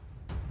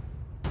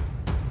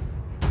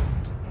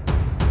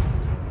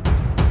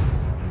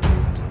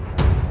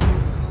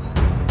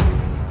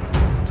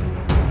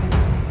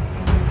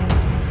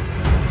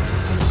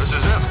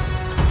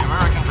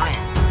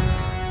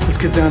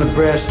get down to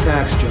brass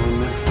tacks,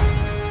 gentlemen.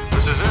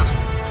 This is it.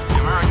 The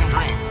American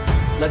dream.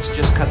 Let's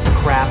just cut the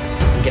crap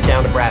and get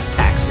down to brass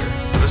tacks here.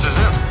 This is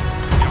it.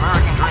 The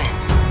American dream.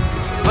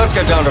 Let's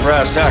get down to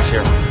brass tacks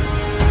here.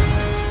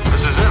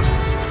 This is it.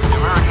 The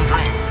American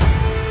dream.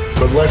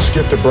 But let's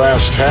get the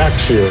brass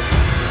tacks here.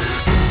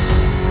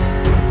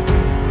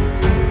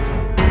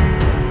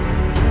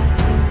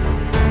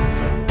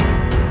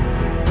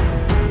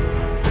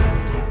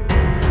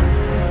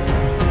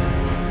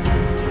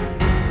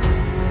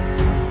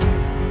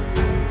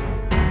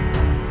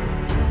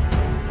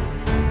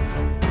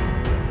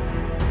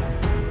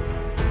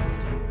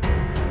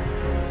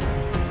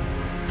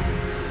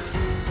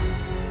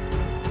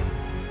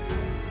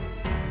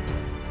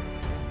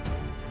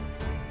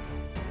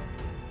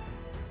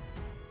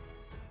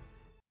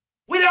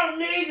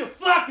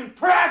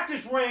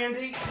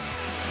 Randy.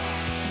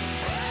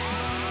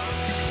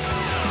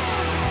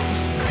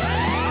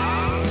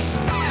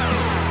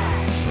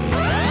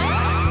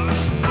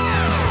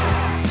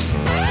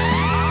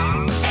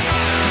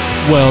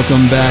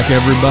 Welcome back,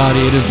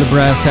 everybody. It is the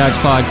Brass Tacks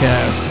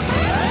Podcast,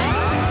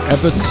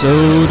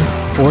 episode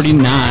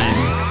 49.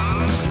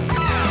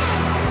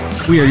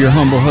 We are your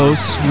humble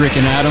hosts, Rick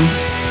and Adam.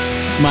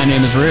 My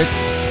name is Rick.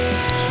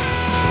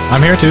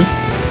 I'm here too.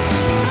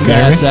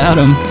 That's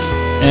Adam.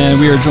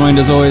 And we are joined,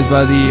 as always,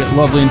 by the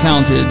lovely and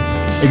talented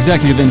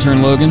executive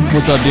intern, Logan.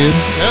 What's up, dude?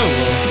 Hello.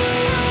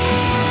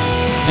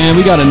 And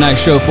we got a nice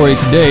show for you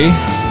today.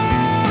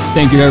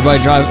 Thank you,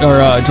 everybody,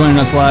 joining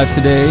us live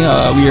today.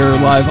 We are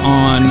live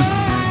on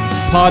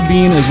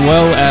Podbean as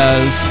well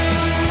as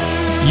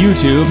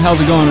YouTube. How's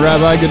it going,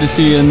 Rabbi? Good to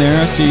see you in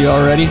there. I see you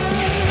already.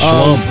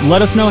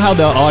 Let us know how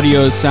the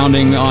audio is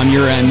sounding on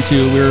your end,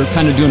 too. We're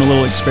kind of doing a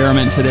little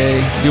experiment today,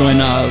 doing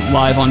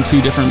live on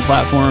 2 different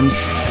platforms,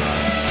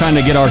 trying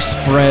to get our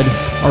spread,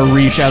 our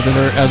reach as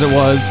it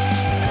was.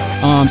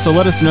 So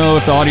let us know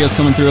if the audio is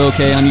coming through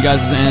okay on you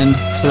guys' end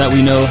so that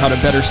we know how to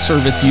better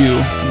service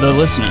you, the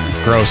listener.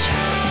 Gross.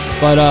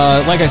 But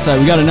like I said,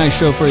 we got a nice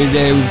show for you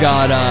today. We've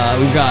got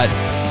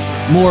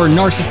more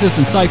narcissists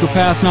and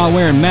psychopaths not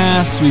wearing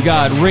masks. We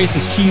got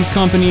racist cheese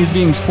companies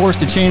being forced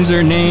to change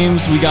their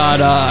names. We got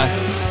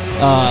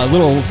a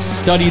little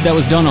study that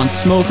was done on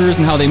smokers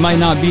and how they might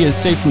not be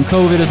as safe from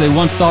COVID as they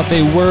once thought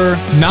they were.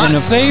 Not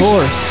safe?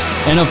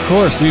 And of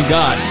course, we've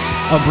got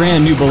a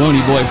brand new baloney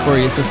boy for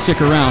you, so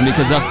stick around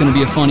because that's going to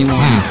be a funny one.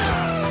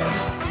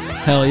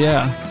 Hell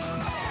yeah.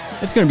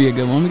 It's going to be a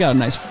good one. We got a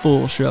nice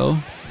full show.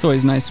 It's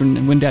always nice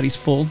when Daddy's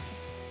full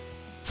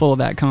of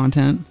that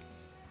content.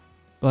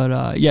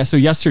 But yeah, so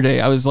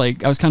yesterday I was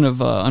kind of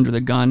under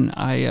the gun.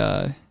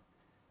 I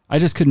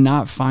just could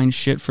not find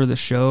shit for the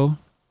show.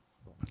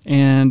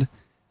 And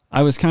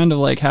I was kind of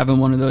like having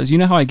one of those, you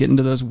know how I get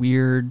into those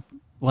weird,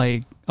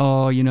 like,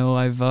 oh, you know,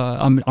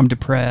 I'm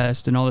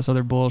depressed and all this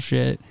other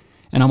bullshit,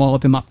 and I'm all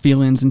up in my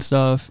feelings and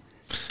stuff.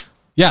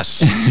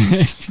 Yes.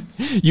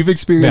 You've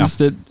experienced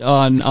it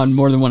on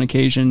more than one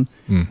occasion.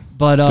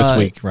 But this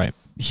week, right?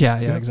 Yeah,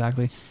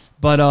 exactly.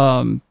 But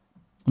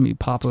let me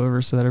pop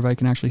over so that everybody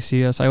can actually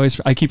see us.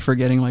 I keep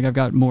forgetting, like, I've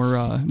got more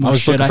I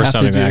was shit looking I for have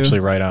something to do. to actually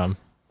write on.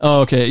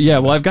 Oh, okay. Yeah,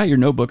 well, I've got your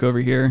notebook over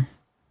here.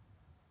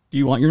 Do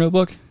you want your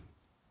notebook?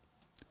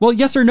 Well,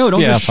 yes or no.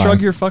 Don't just fine.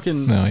 shrug your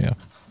fucking... No, yeah.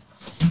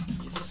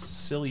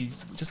 Silly...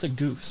 Just a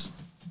goose.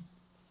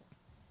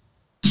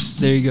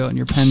 There you go. And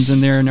your pen's in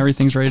there and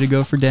everything's ready to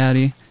go for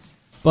Daddy.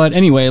 But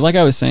anyway, like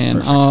I was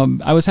saying,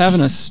 I was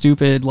having a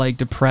stupid, like,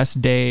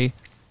 depressed day.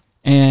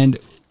 And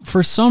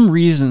for some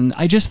reason,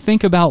 I just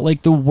think about,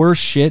 like, the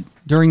worst shit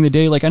during the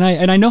day. Like, and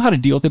I know how to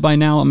deal with it by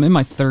now. I'm in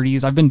my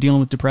 30s. I've been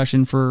dealing with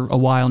depression for a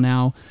while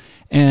now.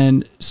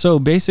 And so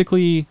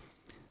basically...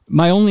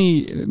 My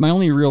only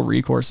real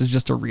recourse is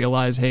just to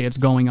realize, hey, it's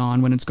going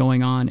on when it's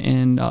going on,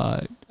 and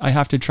I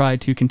have to try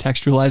to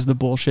contextualize the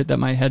bullshit that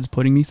my head's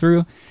putting me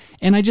through,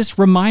 and I just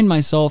remind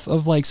myself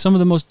of like some of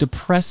the most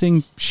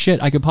depressing shit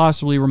I could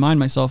possibly remind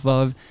myself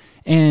of.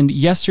 And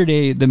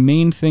yesterday, the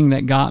main thing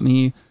that got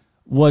me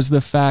was the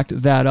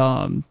fact that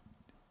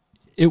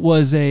it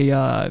was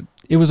a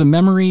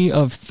memory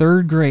of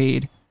 3rd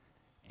grade.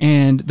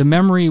 And the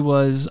memory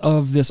was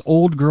of this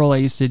old girl I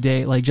used to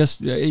date. Like, just,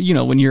 you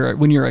know, when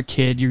you're a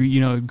kid,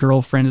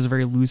 girlfriend is a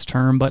very loose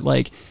term, but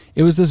like,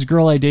 it was this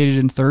girl I dated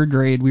in 3rd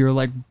grade. We were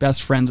like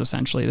best friends,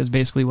 essentially. That's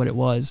basically what it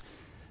was.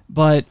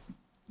 But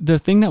the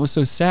thing that was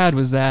so sad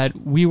was that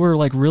we were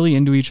like really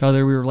into each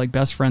other. We were like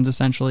best friends,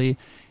 essentially.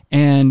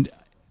 And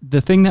the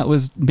thing that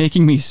was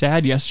making me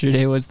sad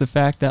yesterday was the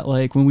fact that,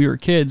 like, when we were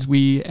kids,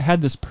 we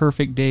had this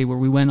perfect day where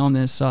we went on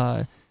this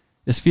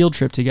field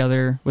trip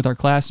together with our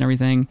class and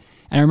everything.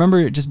 And I remember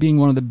it just being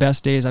one of the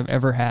best days I've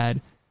ever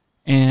had.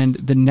 And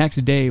the next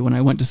day when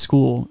I went to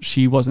school,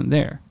 she wasn't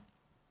there.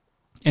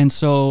 And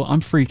so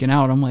I'm freaking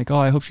out. I'm like, oh,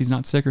 I hope she's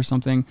not sick or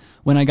something.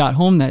 When I got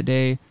home that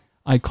day,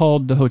 I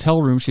called the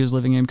hotel room she was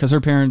living in because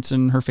her parents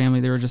and her family,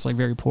 they were just like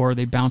very poor.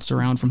 They bounced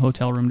around from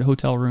hotel room to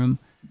hotel room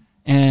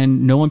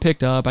and no one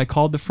picked up. I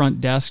called the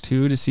front desk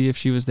too to see if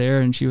she was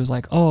there. And she was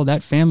like, oh,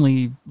 that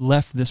family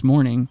left this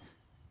morning.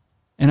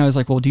 And I was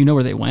like, well, do you know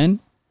where they went?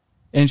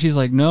 And she's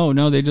like,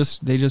 no, they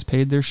just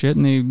paid their shit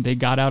and they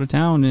got out of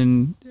town.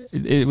 And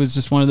it was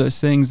just one of those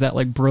things that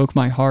like broke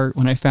my heart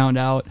when I found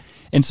out.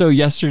 And so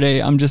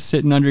yesterday I'm just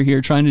sitting under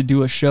here trying to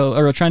do a show,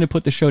 or trying to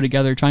put the show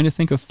together, trying to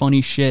think of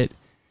funny shit.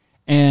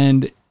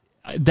 And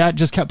that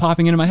just kept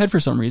popping into my head for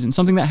some reason.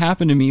 Something that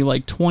happened to me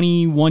like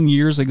 21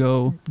 years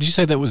ago. Did you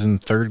say that was in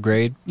 3rd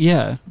grade?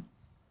 Yeah.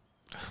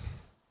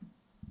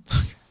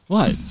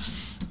 What?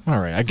 All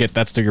right, I get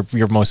that's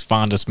your most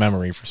fondest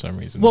memory for some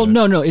reason. Well, but-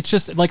 no, it's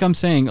just like I'm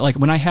saying, like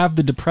when I have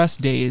the depressed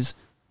days,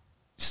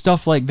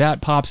 stuff like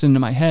that pops into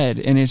my head,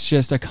 and it's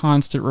just a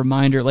constant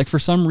reminder. Like for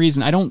some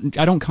reason, I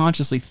don't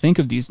consciously think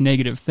of these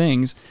negative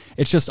things.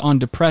 It's just on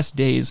depressed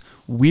days,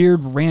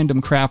 weird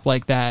random crap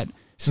like that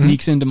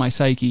sneaks into my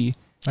psyche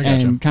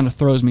and kind of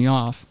throws me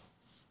off.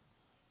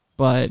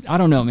 But I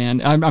don't know,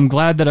 man. I'm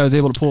glad that I was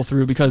able to pull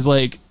through, because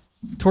like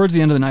towards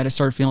the end of the night, I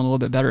started feeling a little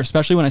bit better,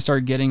 especially when I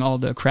started getting all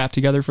the crap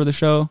together for the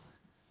show.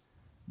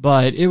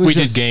 But it was we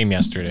did game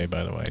yesterday,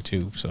 by the way,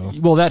 too. So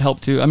well, that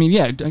helped too. I mean,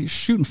 yeah,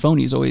 shooting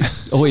phonies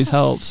always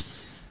helps.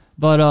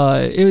 But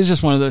it was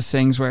just one of those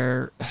things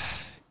where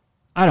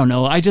I don't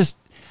know. I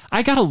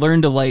got to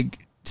learn to like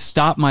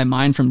stop my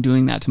mind from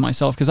doing that to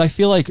myself, because I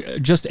feel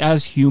like just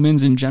as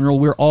humans in general,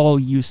 we're all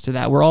used to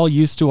that. We're all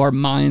used to our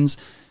minds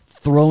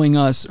throwing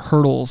us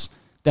hurdles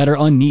that are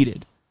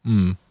unneeded.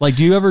 Like,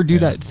 do you ever do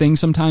that thing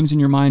sometimes in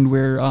your mind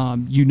where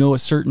you know a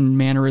certain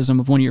mannerism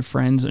of one of your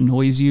friends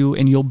annoys you,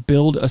 and you'll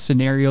build a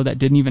scenario that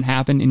didn't even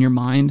happen in your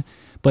mind,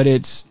 but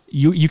it's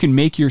you can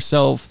make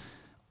yourself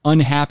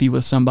unhappy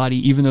with somebody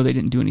even though they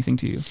didn't do anything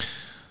to you?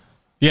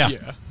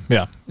 Yeah.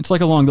 It's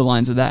like along the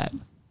lines of that.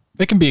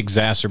 They can be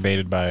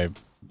exacerbated by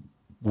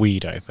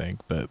weed, I think,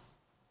 but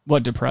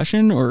What,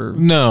 depression or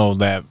no,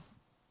 that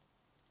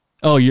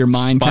your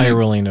mind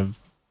spiraling of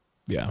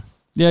Yeah,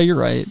 you're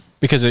right.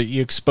 because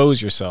you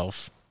expose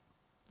yourself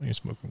when you're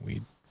smoking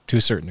weed to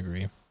a certain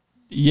degree.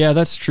 Yeah,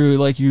 that's true.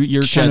 Like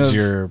you're Sheds kind of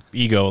your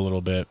ego a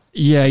little bit.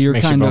 Yeah, you're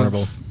Makes you kind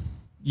vulnerable. of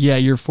Yeah,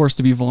 you're forced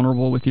to be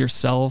vulnerable with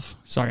yourself.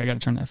 Sorry, I got to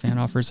turn that fan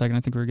off for a second.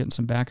 I think we were getting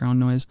some background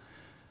noise.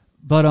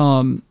 But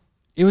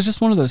it was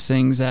just one of those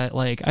things that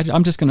like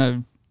I'm just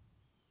gonna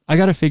I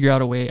got to figure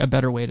out a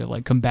better way to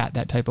like combat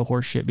that type of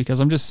horse shit, because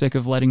I'm just sick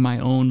of letting my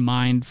own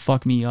mind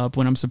fuck me up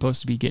when I'm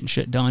supposed to be getting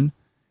shit done.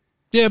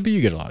 Yeah, but you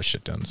get a lot of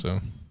shit done,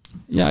 so.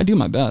 Yeah, I do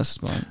my best,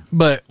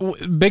 But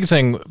big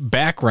thing,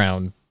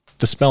 background,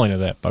 the spelling of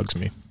that bugs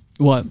me.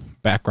 What?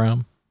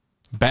 Background?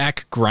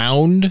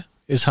 Background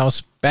is how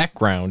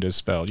background is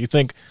spelled. You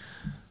think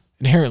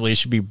inherently it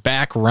should be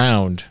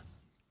background.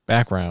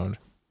 Background.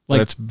 But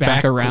Like it's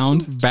back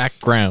around?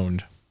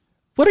 Background.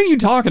 What are you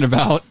talking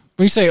about?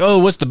 When you say, oh,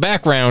 what's the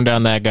background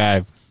on that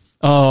guy?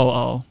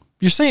 Oh.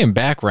 You're saying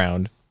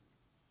background,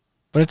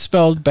 but it's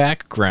spelled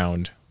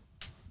background.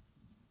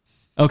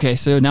 Okay,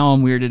 so now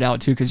I'm weirded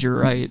out too, because you're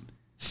right.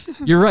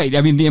 You're right.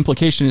 I mean, the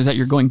implication is that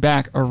you're going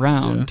back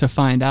around to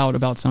find out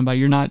about somebody.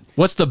 You're not.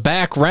 What's the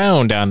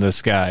background on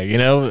this guy? You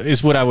know,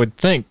 is what I would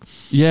think.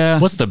 Yeah.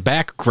 What's the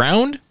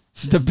background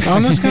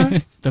on this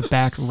guy? The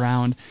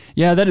background.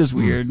 Yeah, that is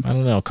weird. I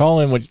don't know.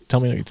 Call in. Tell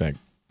me what you think.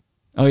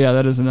 Oh yeah,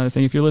 that is another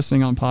thing. If you're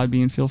listening on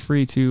Podbean, feel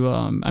free to.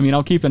 I mean,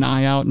 I'll keep an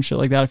eye out and shit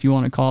like that if you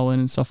want to call in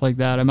and stuff like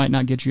that. I might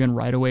not get you in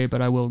right away, but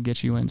I will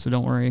get you in, so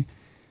don't worry.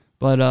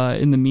 But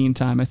in the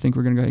meantime, I think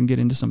we're gonna go ahead and get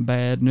into some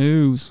bad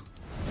news.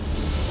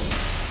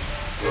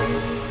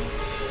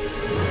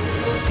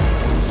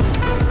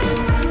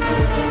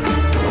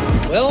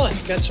 Well,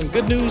 I've got some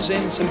good news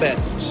and some bad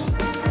news.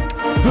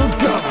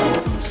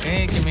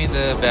 Hey, give me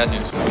the bad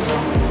news.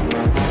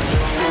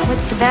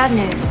 What's the bad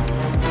news?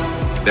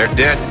 They're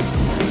dead.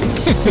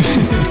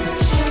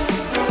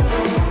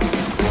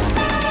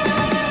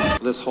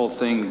 This whole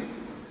thing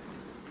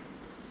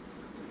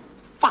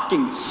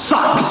fucking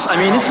sucks. I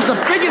mean, this is the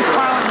biggest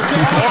pile of shit.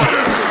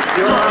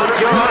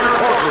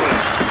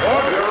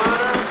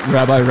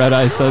 Rabbi Red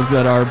Eye says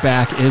that our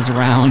back is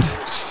round.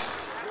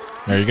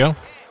 There you go.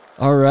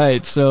 All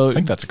right, so I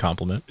think that's a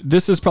compliment.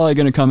 This is probably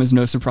going to come as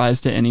no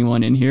surprise to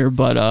anyone in here,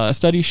 but a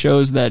study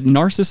shows that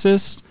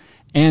narcissists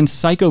and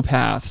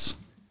psychopaths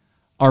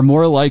are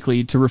more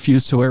likely to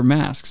refuse to wear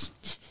masks.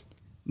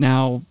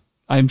 Now,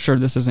 I'm sure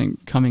this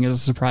isn't coming as a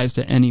surprise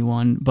to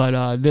anyone, but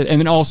and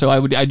then also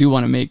I do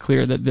want to make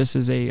clear that this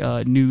is a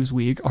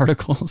Newsweek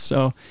article,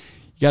 so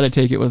you got to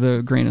take it with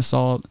a grain of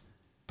salt.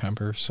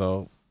 Pepper,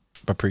 salt,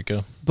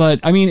 paprika. But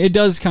I mean, it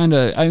does kind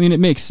of. I mean, it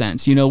makes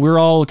sense. You know, we're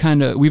all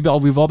kind of we've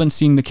all been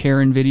seeing the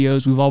Karen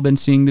videos. We've all been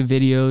seeing the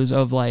videos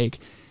of like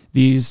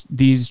these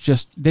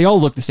just they all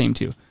look the same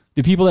too.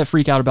 The people that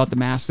freak out about the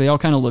masks, they all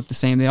kind of look the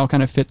same. They all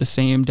kind of fit the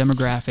same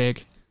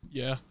demographic.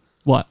 Yeah.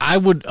 What? I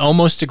would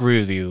almost agree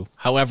with you.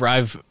 However,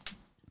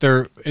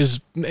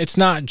 it's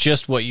not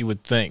just what you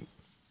would think.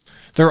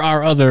 There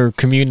are other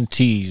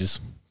communities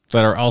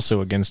that are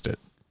also against it.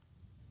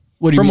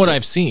 What do you From mean? what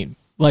I've seen.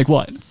 Like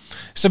what?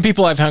 Some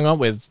people I've hung out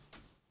with,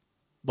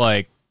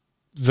 like,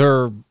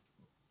 they're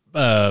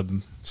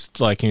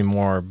like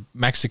more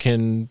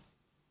Mexican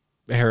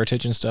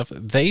heritage and stuff.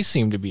 They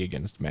seem to be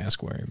against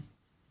mask wearing.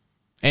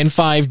 And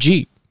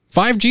 5G.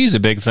 5G is a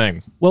big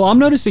thing. Well, I'm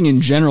noticing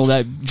in general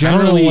that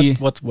generally I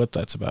don't know what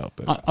that's about.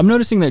 But. I'm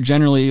noticing that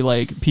generally,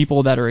 like,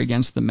 people that are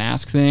against the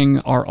mask thing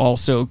are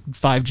also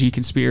 5G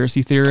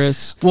conspiracy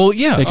theorists. Well,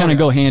 yeah. They kind of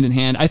go hand in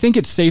hand. I think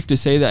it's safe to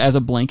say that as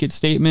a blanket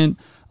statement,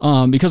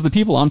 because the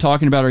people I'm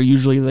talking about are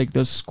usually like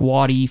the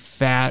squatty,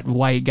 fat,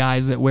 white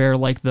guys that wear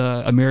like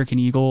the American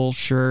Eagle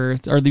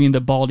shirts, or the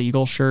bald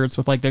eagle shirts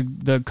with like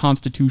the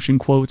Constitution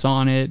quotes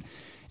on it.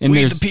 And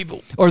we the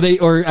people.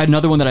 Or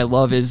another one that I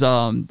love is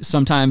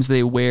sometimes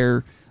they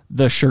wear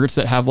the shirts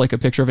that have like a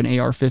picture of an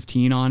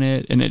AR-15 on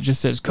it, and it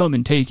just says "Come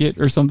and take it"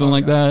 or something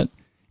like that.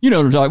 You know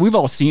what I'm talking. We've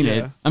all seen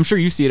it. I'm sure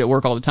you see it at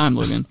work all the time,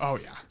 Logan. Oh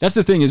yeah. That's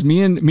the thing is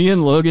me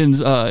and Logan's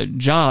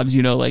jobs.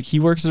 You know, like he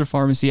works at a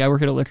pharmacy, I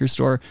work at a liquor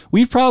store.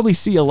 We probably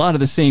see a lot of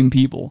the same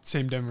people.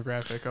 Same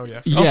demographic. Oh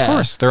yeah. Yeah. Of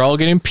course, they're all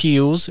getting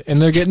pews and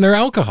they're getting their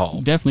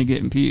alcohol. Definitely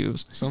getting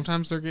pews.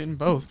 Sometimes they're getting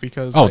both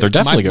because they're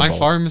definitely getting my both.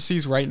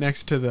 pharmacy's right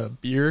next to the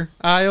beer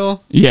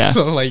aisle. Yeah.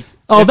 So like,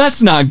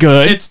 that's not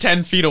good. It's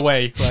 10 feet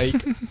away. Like.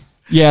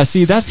 Yeah,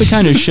 see, that's the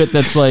kind of shit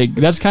that's like,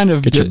 that's kind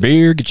of... Get your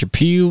beer, get your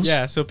pews.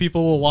 Yeah, so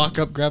people will walk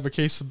up, grab a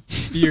case of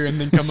beer,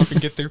 and then come up and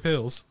get their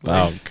pills.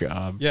 Like, oh,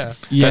 God. Yeah.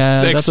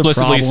 Yeah, that's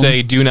explicitly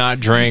say, do not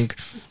drink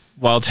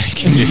while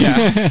taking these.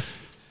 Yeah.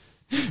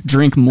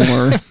 Drink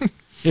more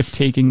if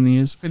taking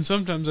these. And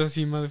sometimes I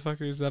see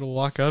motherfuckers that'll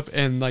walk up,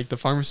 and like the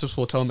pharmacist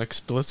will tell them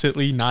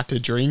explicitly not to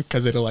drink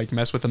because it'll like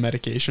mess with the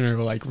medication or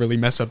like really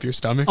mess up your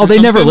stomach. Oh, they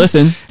never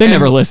listen. They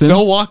never listen.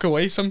 They'll walk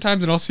away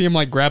sometimes, and I'll see them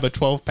like grab a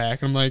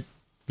 12-pack, and I'm like...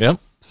 Yep.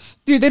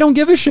 Dude, they don't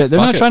give a shit. They're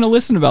Fuck not it. trying to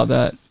listen about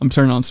that. I'm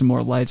turning on some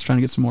more lights, trying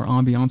to get some more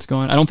ambiance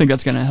going. I don't think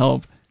that's going to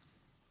help.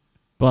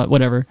 But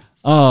whatever.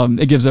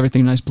 It gives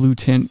everything a nice blue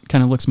tint.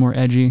 Kind of looks more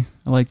edgy.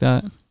 I like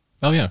that.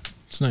 Oh, yeah.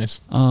 It's nice.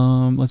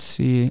 Let's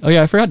see. Oh,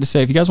 yeah, I forgot to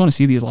say, if you guys want to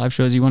see these live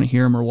shows, you want to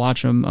hear them or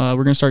watch them, we're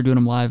going to start doing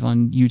them live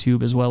on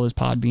YouTube as well as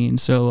Podbean.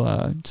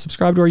 So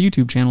subscribe to our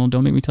YouTube channel and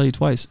don't make me tell you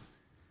twice.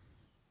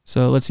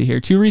 So let's see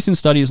here. 2 recent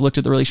studies looked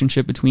at the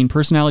relationship between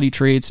personality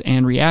traits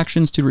and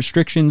reactions to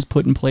restrictions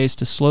put in place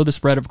to slow the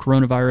spread of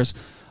coronavirus,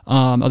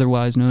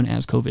 otherwise known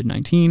as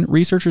COVID-19.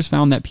 Researchers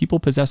found that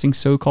people possessing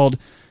so-called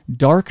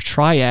dark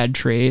triad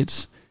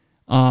traits,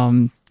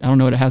 I don't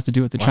know what it has to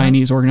do with the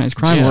Chinese organized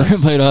crime war,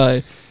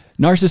 but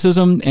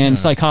narcissism and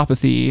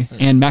psychopathy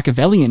and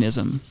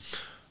Machiavellianism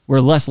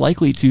were less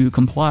likely to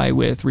comply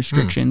with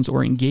restrictions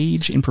or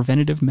engage in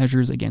preventative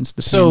measures against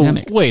the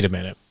pandemic. So, wait a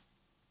minute.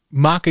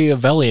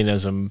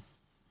 Machiavellianism,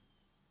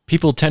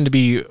 people tend to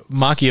be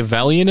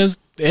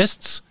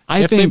Machiavellianists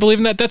if they believe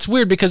in that. That's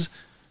weird because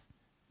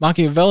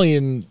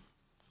Machiavellian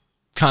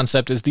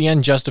concept is the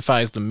end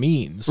justifies the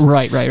means.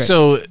 Right.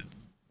 So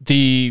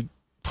the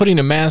putting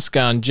a mask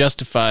on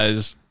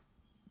justifies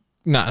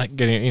not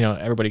getting,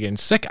 everybody getting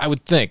sick, I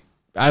would think.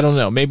 I don't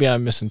know. Maybe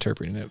I'm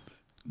misinterpreting it.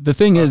 The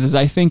thing is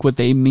I think what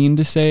they mean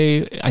to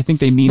say,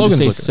 Logan's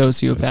to say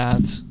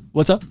sociopaths.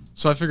 What's up?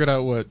 So I figured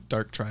out what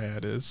dark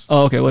triad is.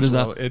 Oh, okay. What is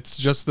that? It's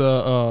just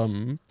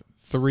the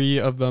 3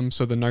 of them.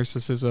 So the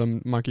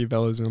narcissism,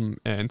 Machiavellism,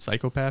 and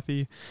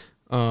psychopathy.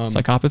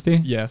 Psychopathy?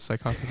 Yeah,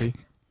 psychopathy.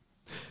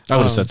 I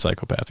would have said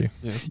psychopathy.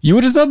 Yeah. You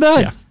would have said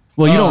that? Yeah.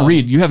 Well, you don't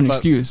read. You have an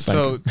excuse.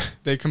 So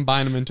they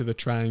combine them into the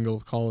triangle,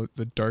 call it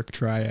the dark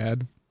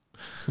triad.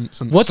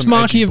 What's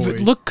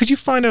Machiavellianism? Look, could you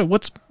find out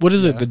what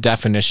is it? The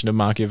definition of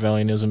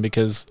Machiavellianism?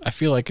 Because I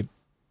feel like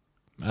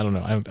I don't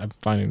know. I'm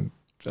finding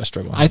a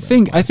struggle. I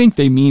think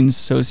they mean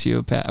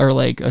sociopath or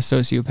like a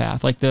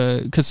sociopath,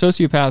 because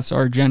sociopaths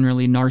are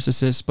generally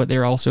narcissists, but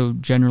they're also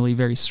generally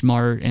very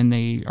smart, and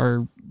they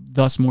are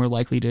thus more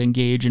likely to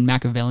engage in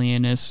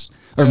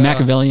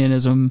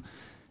Machiavellianism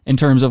in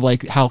terms of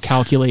like how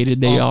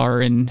calculated they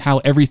are and how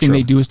everything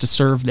they do is to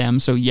serve them.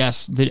 So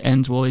yes, the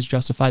ends will always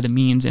justify the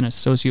means in a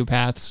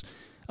sociopath's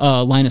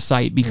line of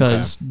sight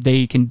because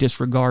they can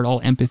disregard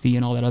all empathy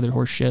and all that other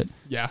horse shit.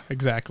 Yeah,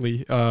 exactly.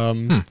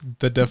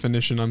 The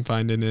definition I'm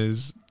finding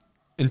is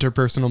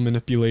interpersonal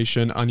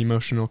manipulation,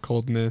 unemotional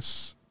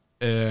coldness,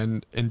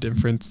 and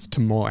indifference to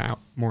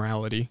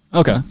morality.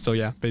 Okay. So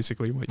yeah,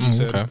 basically what you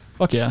said. Okay.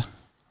 Fuck yeah.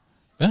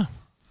 Yeah.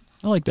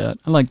 I like that.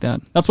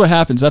 That's what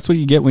happens. That's what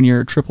you get when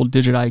you're triple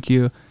digit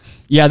IQ.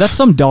 Yeah, that's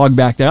some dog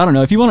back there. I don't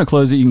know. If you want to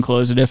close it, you can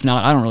close it. If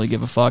not, I don't really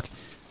give a fuck.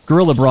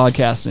 Guerrilla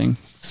Broadcasting.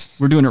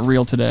 We're doing it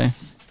real today.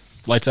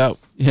 Lights out.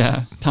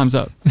 Yeah, time's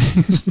up.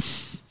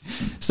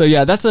 So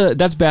yeah,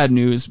 that's bad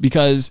news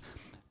because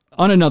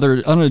on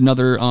another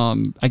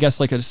I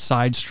guess like a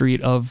side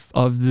street of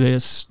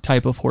this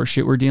type of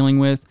horseshit we're dealing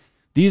with.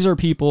 These are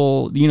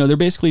people, they're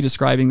basically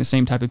describing the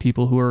same type of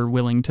people who are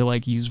willing to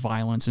like use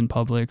violence in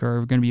public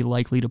or are going to be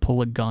likely to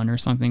pull a gun or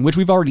something, which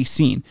we've already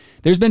seen.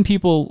 There's been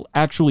people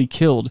actually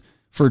killed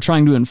for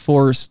trying to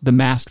enforce the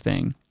mask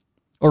thing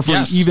or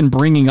for even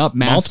bringing up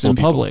masks in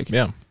public.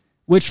 Yeah.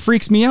 Which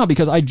freaks me out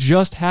because I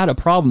just had a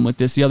problem with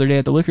this the other day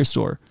at the liquor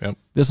store. Yep.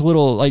 This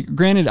little,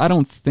 granted, I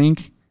don't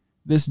think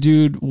this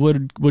dude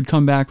would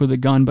come back with a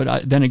gun,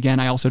 but then again,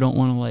 I also don't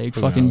want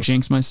to fucking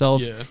jinx myself.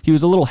 Yeah. He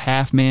was a little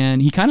half man.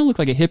 He kind of looked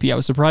like a hippie. I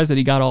was surprised that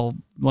he got all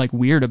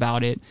weird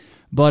about it.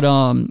 But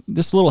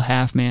this little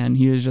half man,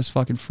 he was just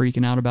fucking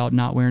freaking out about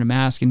not wearing a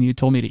mask, and he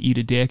told me to eat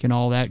a dick and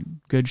all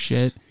that good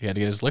shit. He had to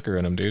get his liquor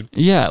in him, dude.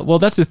 Yeah, well,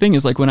 that's the thing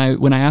is, like, when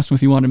I asked him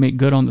if he wanted to make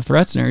good on the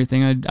threats and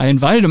everything, I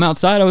invited him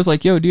outside. I was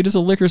like, yo, dude, it's a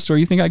liquor store.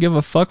 You think I give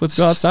a fuck? Let's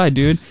go outside,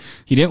 dude.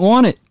 He didn't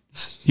want it.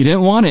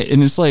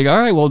 And it's like, all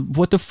right, well,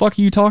 what the fuck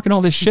are you talking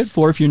all this shit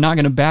for if you're not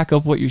going to back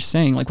up what you're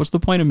saying? Like, what's the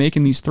point of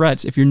making these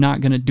threats if you're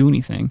not going to do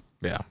anything?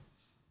 Yeah.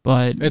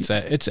 But it's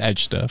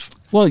edge stuff.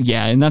 Well,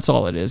 yeah, and that's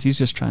all it is. He's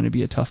just trying to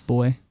be a tough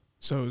boy.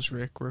 So was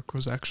Rick. Rick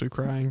was actually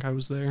crying. I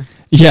was there.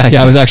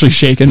 Yeah, I was actually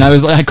shaking.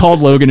 I called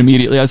Logan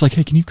immediately. I was like,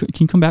 hey, can you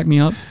come back me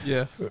up?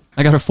 Yeah.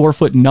 I got a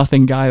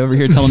 4'0" guy over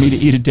here telling me to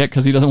eat a dick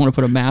because he doesn't want to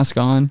put a mask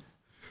on.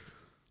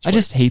 I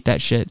just hate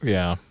that shit.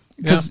 Yeah.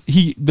 Because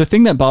the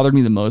thing that bothered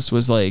me the most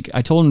was, like,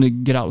 I told him to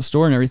get out of the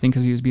store and everything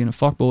because he was being a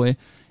fuckboy,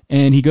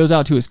 and he goes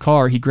out to his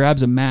car, he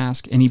grabs a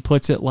mask, and he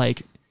puts it,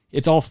 like,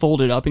 it's all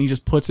folded up, and he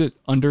just puts it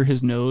under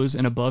his nose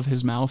and above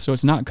his mouth, so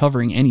it's not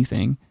covering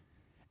anything.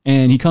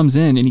 And he comes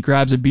in, and he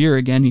grabs a beer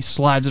again, he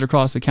slides it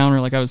across the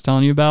counter like I was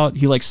telling you about.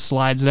 He, like,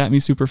 slides it at me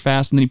super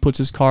fast, and then he puts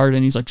his card,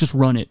 and he's like, just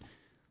run it.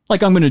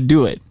 Like, I'm going to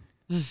do it.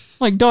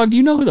 Like, dog, do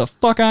you know who the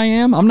fuck I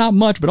am? I'm not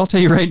much, but I'll tell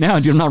you right now,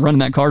 dude, I'm not running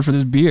that card for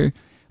this beer.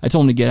 I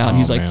told him to get out, and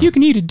he's like, you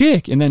can eat a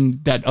dick. And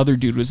then that other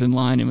dude was in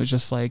line and was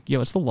just like, yo,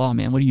 it's the law,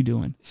 man. What are you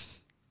doing?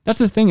 That's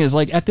the thing is,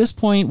 like, at this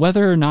point,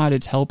 whether or not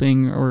it's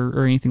helping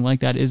or anything like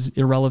that is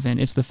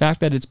irrelevant. It's the fact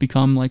that it's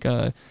become like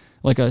a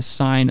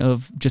sign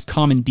of just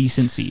common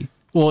decency.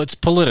 Well, it's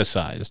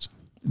politicized.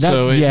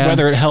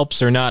 Whether it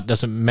helps or not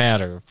doesn't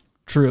matter.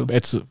 True.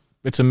 It's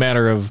a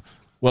matter of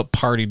what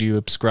party do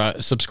you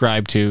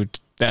subscribe to.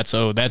 That's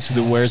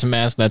who wears a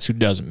mask. That's who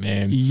doesn't,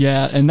 man.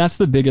 Yeah, and that's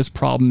the biggest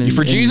problem. You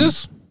for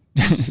Jesus?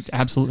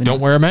 Absolutely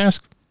don't wear a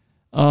mask.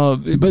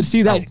 But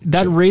see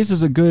that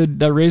raises a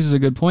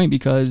good point,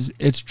 because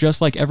it's just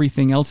like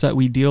everything else that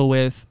we deal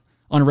with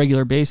on a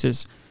regular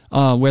basis,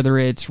 whether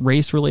it's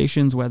race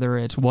relations, whether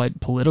it's what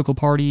political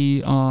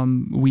party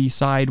we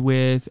side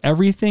with,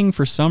 everything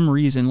for some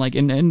reason, like,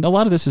 and a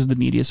lot of this is the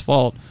media's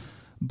fault,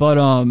 but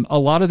a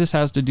lot of this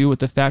has to do with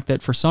the fact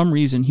that for some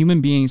reason human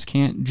beings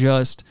can't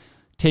just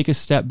take a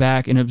step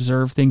back and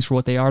observe things for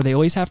what they are. They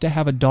always have to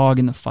have a dog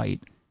in the fight.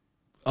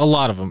 A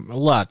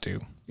lot do.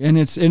 And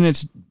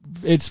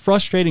it's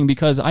frustrating,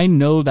 because I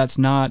know that's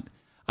not,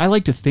 I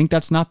like to think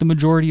that's not the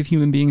majority of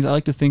human beings. I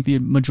like to think the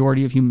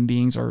majority of human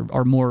beings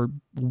are more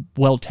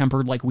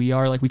well-tempered like we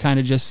are. Like, we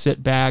kind of just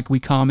sit back, we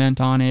comment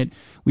on it.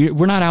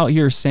 We're not out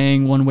here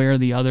saying one way or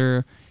the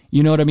other.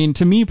 You know what I mean?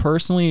 To me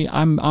personally,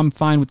 I'm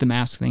fine with the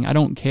mask thing. I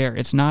don't care.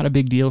 It's not a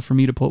big deal for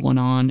me to put one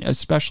on,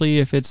 especially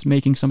if it's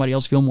making somebody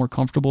else feel more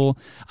comfortable.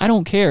 I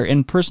don't care.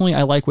 And personally,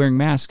 I like wearing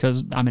masks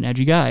because I'm an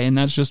edgy guy, and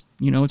that's just,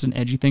 it's an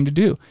edgy thing to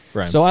do.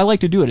 Right. So I like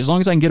to do it. As long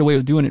as I can get away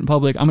with doing it in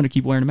public, I'm going to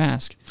keep wearing a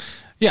mask.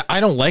 Yeah, I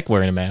don't like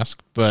wearing a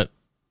mask, but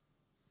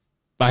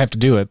I have to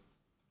do it,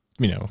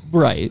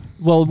 Right.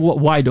 Well,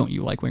 why don't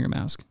you like wearing a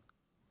mask?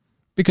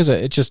 Because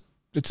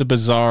it's a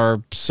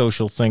bizarre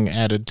social thing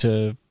added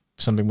to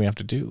something we have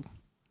to do.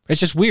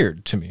 It's just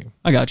weird to me.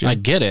 I got you. I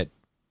get it,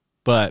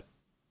 but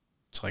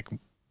it's like,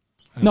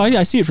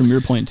 I see it from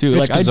your point too.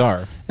 It's like,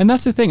 bizarre. And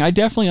that's the thing. I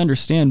definitely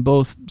understand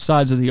both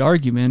sides of the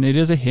argument. It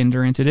is a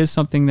hindrance. It is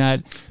something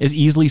that is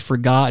easily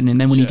forgotten. And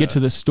then when you get to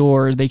the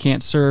store, they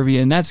can't serve you,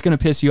 and that's going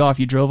to piss you off.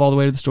 You drove all the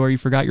way to the store. You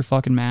forgot your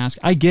fucking mask.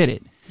 I get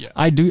it. Yeah.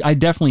 I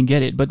definitely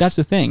get it. But that's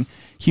the thing.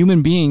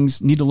 Human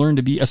beings need to learn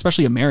to be,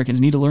 especially Americans,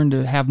 need to learn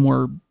to have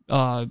more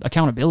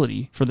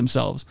accountability for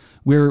themselves.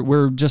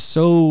 We're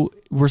so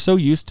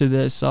used to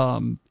this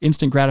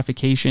instant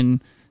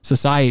gratification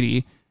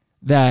society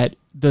that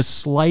the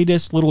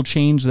slightest little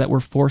change that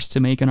we're forced to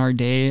make in our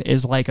day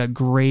is like a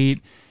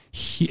great,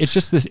 it's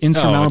just this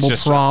insurmountable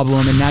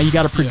problem, and now you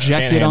got to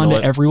project it onto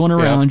everyone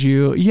around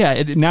you.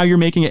 Yeah, now you're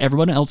making it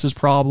everyone else's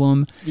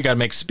problem. You got to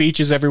make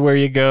speeches everywhere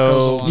you go.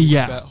 Goes along with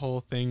that whole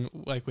thing,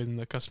 like within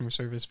the customer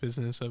service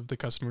business of the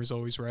customer's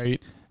always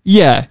right.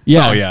 Yeah.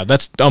 Oh yeah,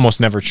 that's almost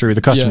never true.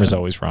 The customer's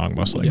always wrong,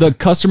 most likely. The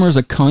customer's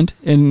a cunt,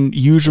 and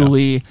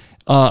usually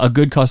a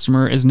good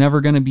customer is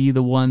never going to be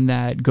the one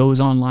that goes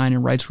online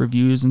and writes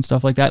reviews and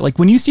stuff like that. Like,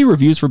 when you see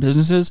reviews for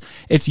businesses,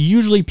 it's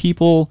usually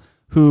people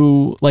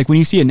who, like, when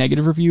you see a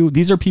negative review,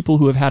 these are people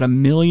who have had a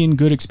million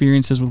good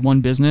experiences with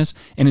one business,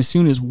 and as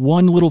soon as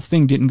one little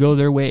thing didn't go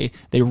their way,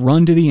 they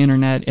run to the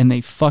internet and they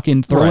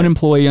fucking throw an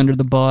employee under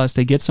the bus,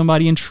 they get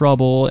somebody in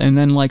trouble, and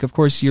then, like, of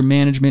course, your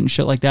management and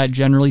shit like that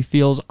generally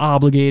feels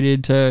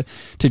obligated to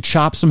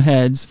chop some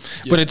heads.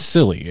 But it's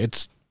silly.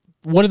 It's,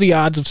 what are the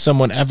odds of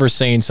someone ever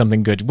saying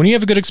something good? When you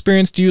have a good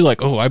experience, do you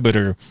like, I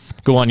better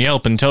go on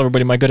Yelp and tell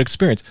everybody my good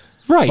experience?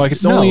 Right. Like,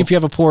 it's only if you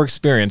have a poor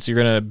experience,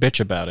 you're going to bitch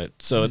about it.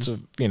 So it's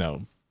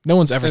no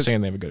one's ever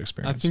saying they have a good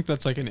experience. I think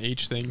that's like an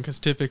age thing, because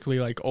typically,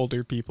 like,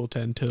 older people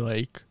tend to,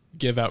 like,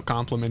 give out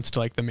compliments to,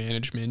 like, the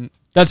management.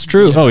 That's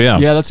true. Oh, yeah.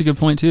 Yeah, that's a good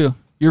point too.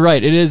 You're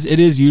right. It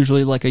is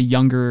usually like a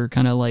younger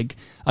kind of like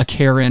a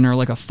Karen or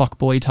like a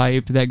fuckboy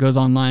type that goes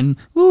online.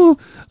 Oh,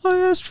 I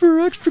asked for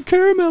extra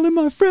caramel in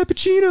my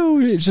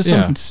Frappuccino. It's just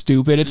something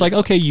stupid. It's like,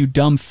 okay, you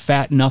dumb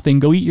fat nothing.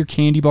 Go eat your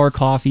candy bar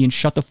coffee and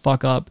shut the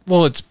fuck up.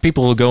 Well, it's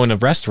people who go into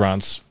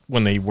restaurants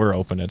when they were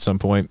open at some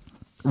point.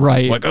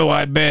 Right. Like, oh, I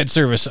had bad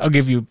service. I'm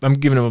giving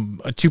them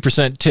a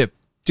 2% tip.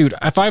 Dude,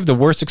 if I have the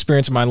worst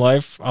experience in my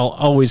life, I'll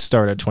always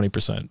start at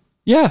 20%.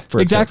 Yeah,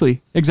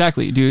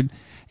 exactly, dude.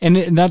 And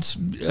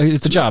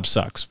the job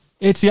sucks.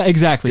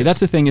 Exactly. That's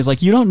the thing is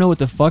like you don't know what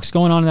the fuck's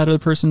going on in that other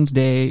person's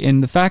day,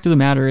 and the fact of the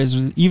matter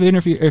is, even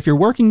if you're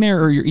working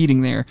there or you're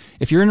eating there,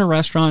 if you're in a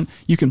restaurant,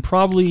 you can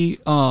probably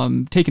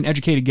take an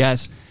educated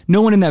guess.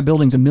 No one in that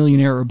building's a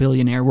millionaire or a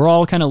billionaire. We're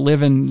all kind of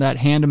living that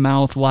hand to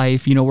mouth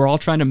life. You know, we're all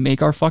trying to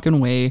make our fucking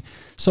way.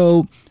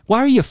 So why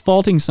are you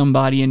faulting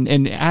somebody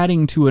and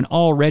adding to an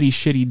already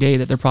shitty day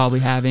that they're probably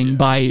having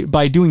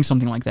by doing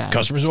something like that?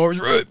 Customers always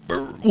right.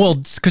 Well,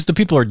 it's because the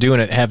people who are doing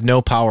it have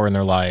no power in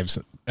their lives,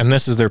 and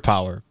this is their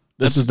power.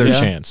 This is their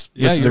chance.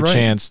 This is their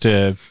chance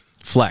to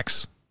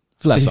flex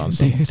on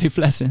someone. They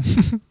flexing.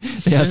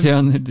 They out there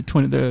on the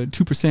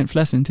 2%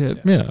 flexing tip.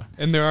 Yeah.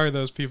 And there are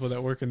those people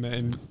that work in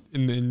the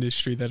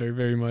industry that are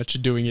very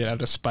much doing it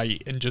out of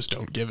spite and just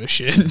don't give a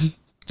shit.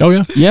 Oh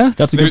yeah, yeah,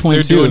 that's a good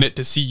point too. They're doing it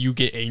to see you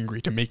get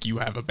angry, to make you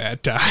have a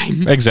bad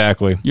time.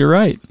 Exactly. You're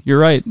right.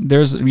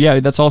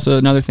 That's also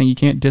another thing. You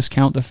can't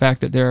discount the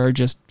fact that there are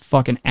just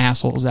fucking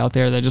assholes out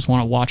there that just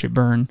want to watch it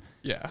burn.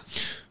 Yeah.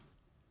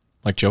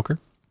 Like Joker?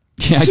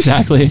 Yeah,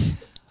 exactly.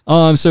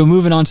 So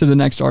moving on to the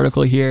next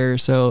article here.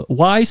 So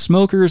why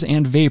smokers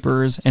and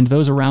vapors and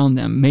those around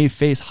them may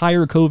face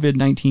higher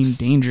COVID-19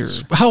 danger.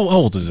 How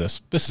old is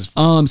this? This is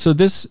so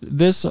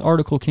this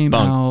article came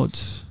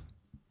out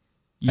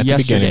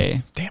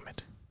yesterday. Damn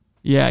it.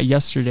 Yeah,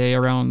 yesterday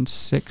around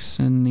 6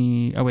 in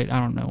the... Oh, wait, I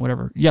don't know.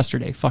 Whatever.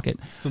 Yesterday. Fuck it.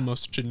 It's the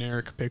most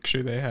generic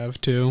picture they have,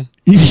 too.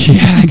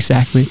 Yeah,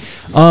 exactly.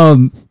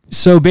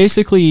 So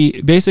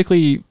basically,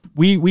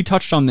 we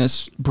touched on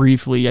this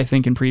briefly, I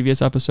think, in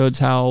previous episodes,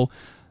 how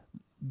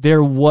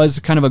there was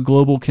kind of a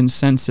global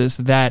consensus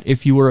that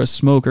if you were a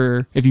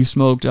smoker, if you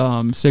smoked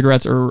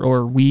cigarettes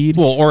or weed...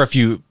 Well, or if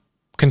you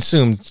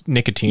consumed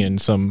nicotine in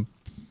some...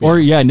 Or,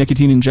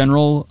 nicotine in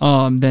general,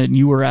 then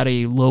you were at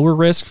a lower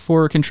risk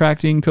for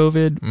contracting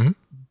COVID. Mm-hmm.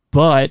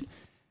 But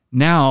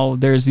now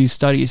there's these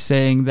studies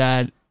saying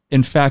that,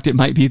 in fact, it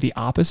might be the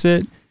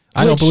opposite.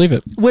 I don't believe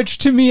it. Which,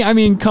 to me, I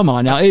mean, come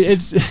on now.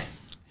 It's...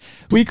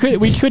 We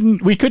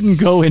couldn't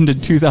go into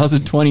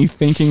 2020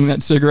 thinking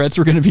that cigarettes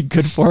were going to be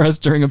good for us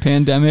during a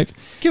pandemic.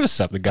 Give us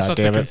something, goddammit.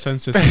 The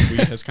consensus of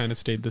weed has kind of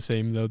stayed the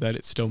same, though, that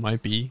it still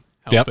might be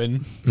helping.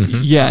 Yep.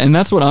 Mm-hmm. Yeah, and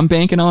that's what I'm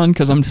banking on,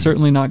 because I'm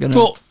certainly not going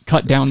to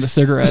cut down the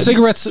cigarettes. The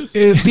cigarettes,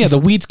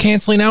 the weed's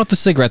canceling out the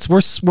cigarettes.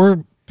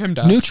 We're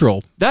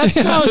neutral. That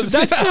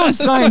sounds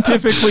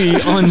scientifically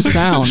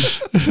unsound.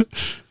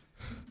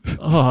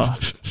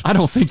 I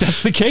don't think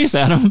that's the case,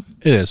 Adam.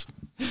 It is.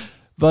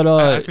 But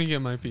I think it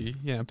might be.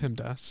 Yeah,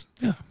 PEMDAS.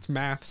 Yeah. It's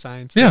math,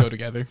 science, they go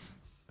together.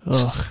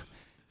 Ugh.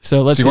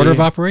 So let's see. The order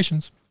of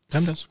operations.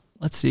 PEMDAS.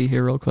 Let's see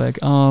here real quick.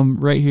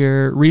 Right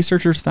here,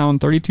 researchers found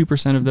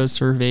 32% of those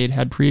surveyed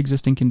had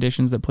pre-existing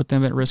conditions that put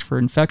them at risk for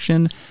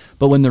infection.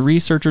 But when the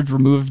researchers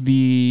removed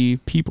the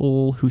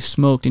people who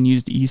smoked and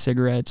used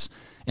e-cigarettes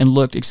and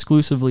looked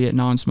exclusively at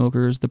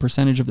non-smokers, the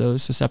percentage of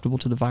those susceptible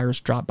to the virus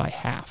dropped by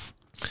half.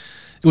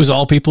 It was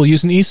all people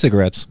using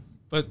e-cigarettes.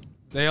 But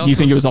they also... Do you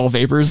think it was all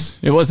vapors?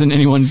 It wasn't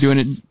anyone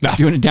doing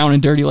it down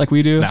and dirty like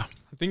we do? No.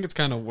 I think it's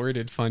kind of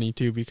worded funny,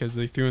 too, because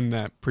they threw in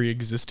that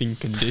pre-existing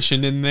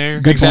condition in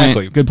there.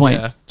 Exactly. Good point.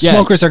 Yeah.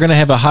 Smokers are going to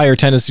have a higher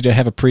tendency to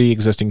have a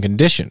pre-existing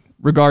condition.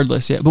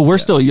 Regardless, yeah. But we're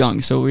still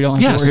young, so we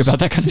don't have to worry about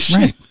that kind of shit.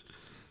 Right.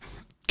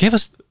 Give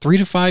us 3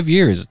 to 5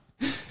 years.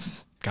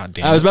 God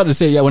damn it. I was about to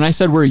say, when I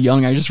said we're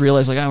young, I just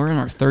realized, we're in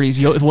our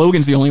 30s.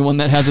 Logan's the only one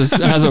that has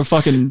a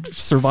fucking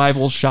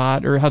survival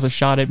shot, or has a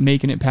shot at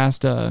making it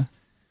past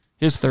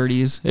his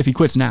 30s, if he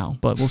quits now,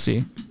 but we'll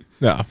see.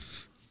 No.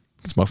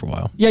 Smoke for a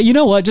while. Yeah, you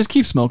know what? Just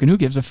keep smoking. Who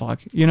gives a fuck?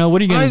 You know,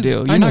 what are you going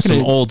to do? I know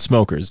some old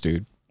smokers,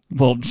 dude.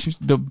 Well,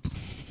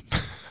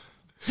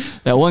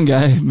 that one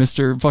guy,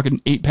 Mr.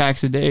 fucking 8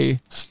 packs a day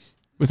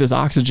with his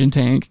oxygen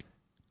tank.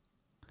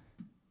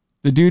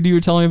 The dude you were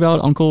telling me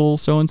about, Uncle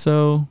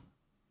so-and-so.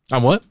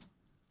 On what?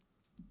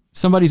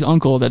 Somebody's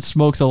uncle that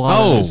smokes a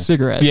lot of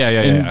cigarettes. Yeah.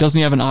 And doesn't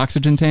he have an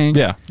oxygen tank?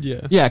 Yeah.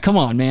 Yeah, come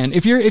on, man.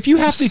 If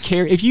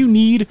you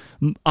need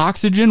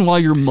oxygen while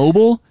you're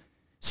mobile,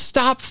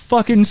 stop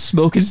fucking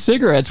smoking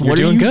cigarettes. What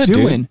are you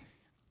doing?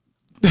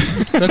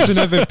 That's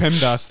another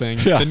PEMDAS thing.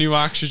 Yeah. The new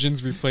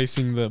oxygen's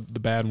replacing the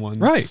bad ones.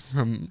 Right.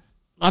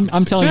 I'm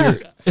telling you.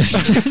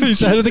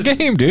 He's out of the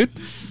game, dude.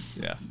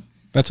 Yeah.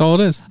 That's all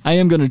it is. I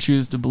am going to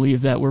choose to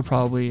believe that we're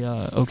probably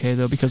okay,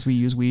 though, because we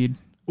use weed.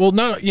 Well,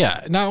 not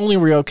only are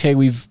we okay,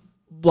 we've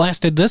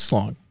lasted this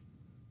long.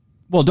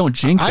 Well, don't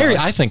jinx us.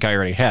 I think I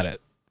already had it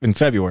in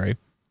February.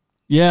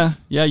 Yeah,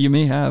 you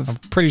may have. I'm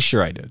pretty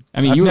sure I did.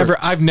 I mean,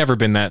 I've never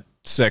been that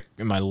sick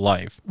in my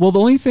life. Well, the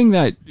only thing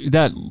that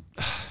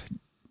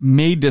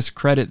may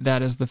discredit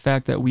that as the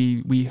fact that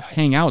we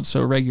hang out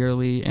so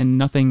regularly and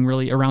nothing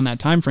really around that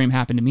time frame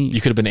happened to me. You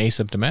could have been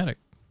asymptomatic.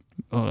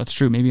 Oh, that's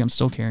true. Maybe I'm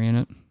still carrying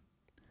it.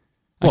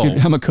 Well,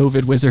 I'm a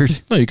COVID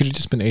wizard. No, you could have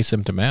just been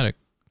asymptomatic.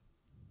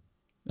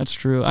 That's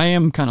true. I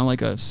am kind of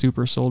like a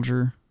super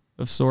soldier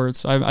of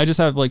sorts. I just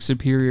have like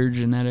superior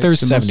genetics. There's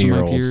to most of my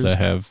 70-year-olds peers.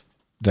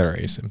 that are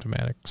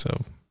asymptomatic.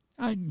 So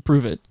I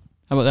prove it.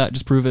 How about that?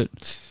 Just prove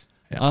it.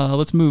 Yeah.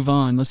 Let's move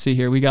on. Let's see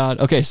here. We got,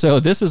 okay, so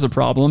this is a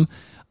problem.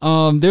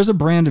 There's a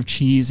brand of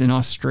cheese in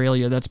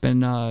Australia that's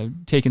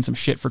been taking some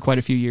shit for quite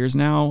a few years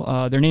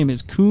now. Their name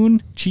is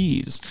Coon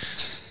Cheese.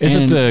 Is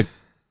it the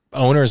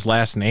owner's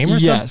last name or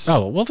yes.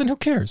 something? Oh, well then who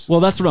cares? Well,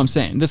 that's what I'm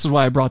saying. This is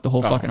why I brought the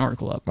whole fucking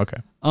article up. Okay.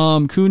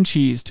 Coon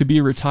Cheese to be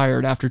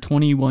retired after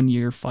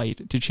 21-year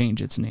fight to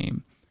change its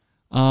name.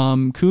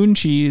 Coon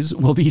Cheese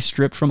will be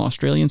stripped from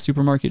Australian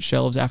supermarket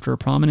shelves after a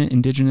prominent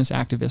Indigenous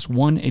activist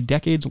won a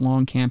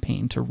decades-long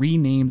campaign to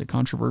rename the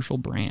controversial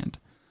brand.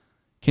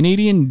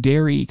 Canadian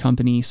dairy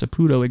company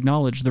Saputo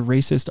acknowledged the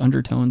racist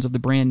undertones of the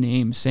brand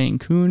name, saying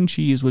Coon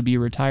Cheese would be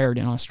retired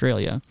in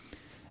Australia.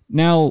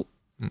 Now,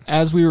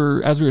 as we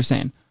were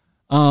saying,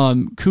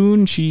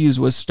 Coon Cheese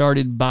was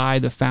started by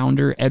the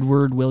founder,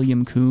 Edward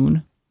William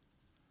Coon.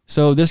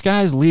 So this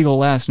guy's legal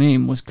last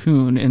name was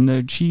Coon, and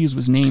the cheese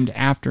was named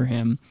after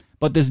him.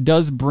 But this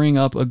does bring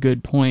up a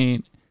good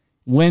point.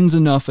 When's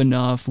enough?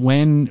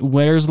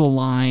 Where's the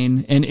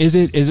line? And is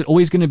it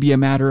always going to be a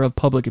matter of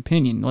public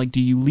opinion? Like,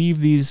 do you leave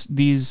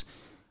these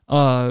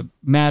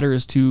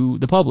matters to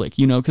the public?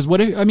 You know, because what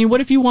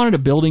if you wanted a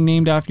building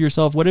named after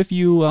yourself? What if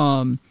you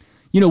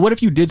what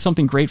if you did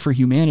something great for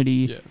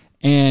humanity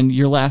and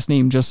your last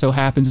name just so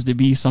happens to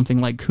be something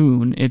like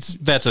Coon?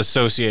 That's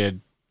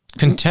associated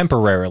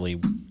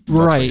contemporarily.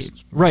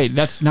 Right.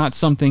 That's not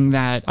something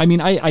that,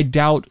 I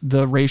doubt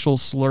the racial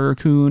slur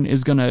Coon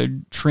is going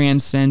to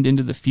transcend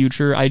into the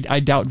future. I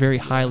doubt very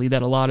highly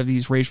that a lot of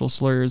these racial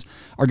slurs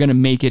are going to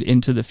make it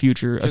into the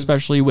future,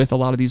 especially with a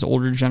lot of these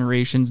older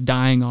generations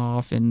dying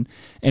off and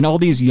all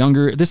these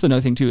younger, this is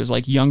another thing too, is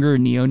like younger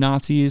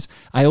neo-Nazis.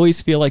 I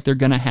always feel like they're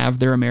going to have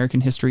their American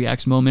History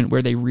X moment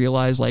where they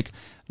realize like,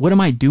 what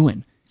am I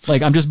doing?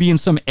 Like, I'm just being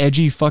some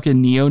edgy fucking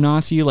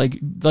neo-Nazi.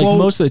 Like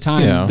most of the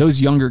time, those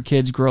younger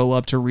kids grow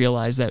up to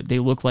realize that they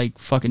look like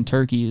fucking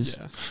turkeys.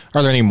 Yeah.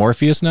 Are there any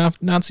Morpheus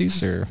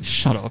Nazis? Or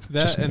shut up.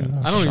 That,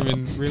 and I don't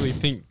even really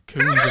think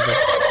Coon's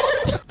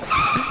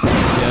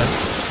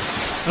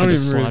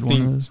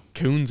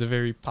Coon's a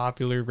very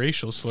popular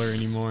racial slur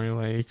anymore.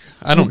 Like,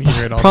 I don't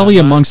hear it all. Probably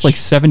amongst like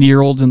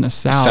 70-year-olds in the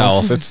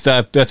South.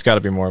 That's got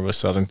to be more of a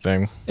Southern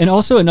thing. And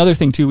also another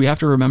thing too, we have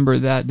to remember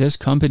that this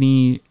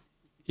company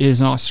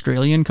is an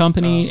Australian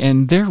company,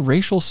 and their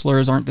racial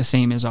slurs aren't the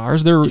same as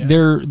ours.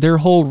 Their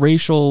whole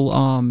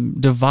racial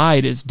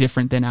divide is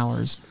different than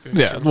ours.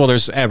 Yeah, well,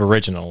 there's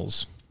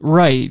Aboriginals.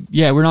 Right.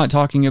 Yeah, we're not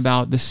talking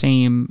about the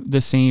same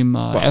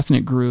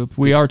ethnic group.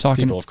 We are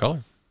talking people of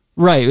color.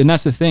 Right, and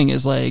that's the thing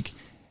is like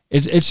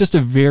it's just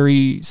a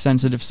very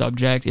sensitive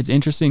subject. It's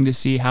interesting to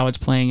see how it's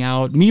playing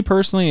out. Me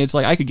personally, it's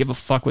like I could give a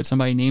fuck what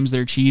somebody names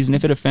their cheese, and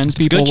if it offends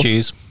people, it's good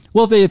cheese.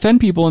 Well, if they offend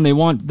people and they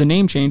want the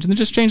name changed, then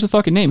just change the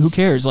fucking name. Who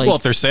cares? Like, well,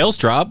 if their sales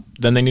drop,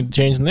 then they need to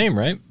change the name,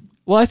 right?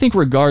 Well, I think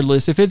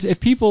regardless, if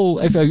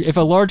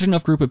a large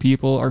enough group of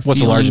people are what's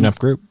a large enough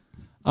group?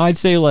 I'd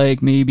say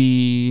like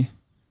maybe.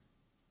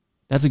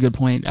 That's a good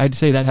point. I'd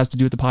say that has to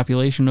do with the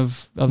population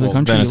of the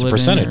country. Then it's a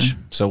percentage.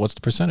 So what's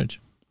the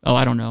percentage? Oh,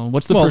 I don't know.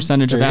 What's the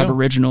percentage of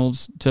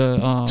Aboriginals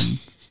to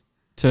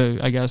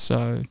I guess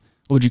what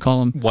would you call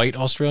them? White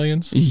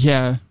Australians?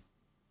 Yeah.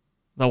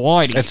 The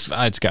whitey.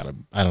 It's got to,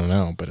 I don't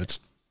know, but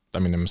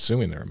I'm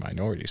assuming they're a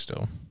minority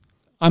still.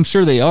 I'm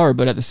sure they are,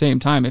 but at the same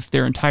time, if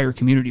their entire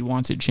community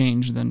wants it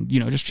changed, then,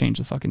 just change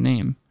the fucking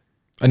name.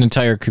 An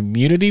entire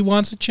community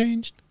wants it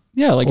changed?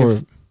 Yeah, like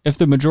if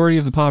the majority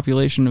of the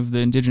population of the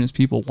indigenous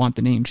people want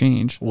the name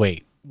changed.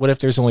 Wait, what if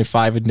there's only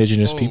 5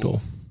 indigenous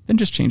people? Then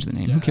just change the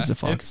name. Who gives a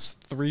fuck? It's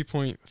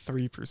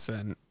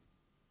 3.3%.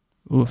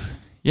 Oof.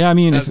 Yeah, I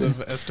mean,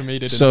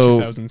 estimated in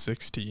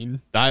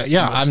 2016.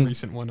 The most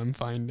recent one I'm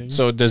finding.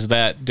 So does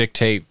that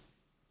dictate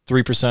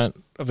 3%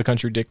 of the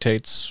country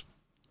dictates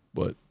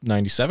what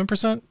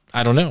 97%?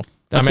 I don't know.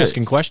 I'm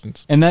asking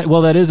questions. And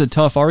that is a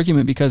tough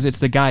argument because it's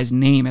the guy's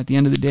name at the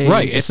end of the day.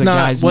 Right. It's the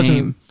guy's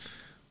name.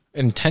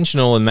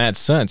 Intentional in that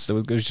sense.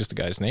 It was just the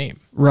guy's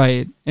name.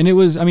 Right. And it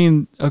was,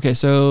 okay,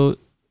 so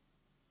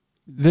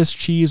this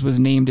cheese was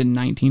named in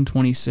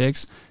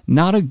 1926.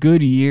 Not a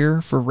good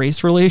year for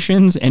race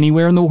relations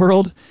anywhere in the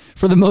world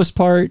for the most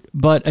part.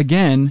 But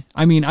again,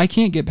 I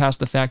can't get past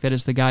the fact that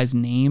it's the guy's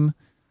name.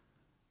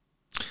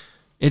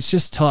 It's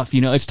just tough.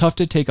 It's tough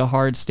to take a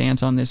hard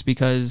stance on this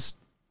because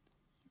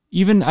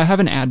even I have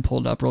an ad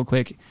pulled up real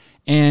quick.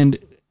 And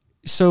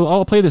so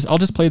I'll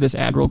just play this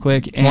ad real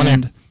quick.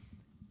 And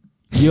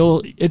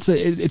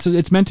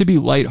it's meant to be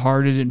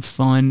lighthearted and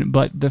fun,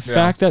 but the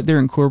fact that they're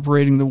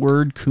incorporating the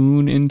word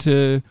coon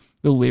into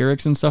the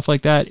lyrics and stuff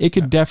like that, it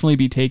could definitely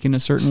be taken a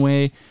certain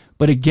way.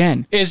 But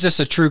again, is this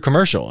a true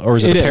commercial or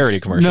is it a parody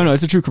commercial? No,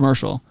 it's a true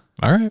commercial.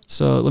 All right.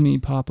 So let me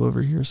pop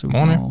over here so we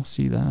can all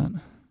see that.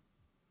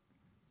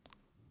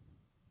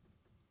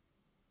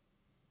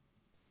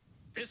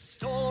 This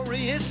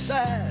story is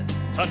sad,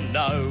 for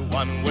no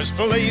one was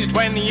pleased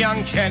when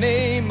young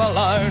Jenny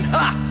Malone,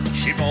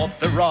 she bought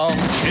the wrong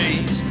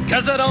cheese,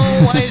 'cause it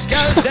always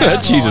goes down.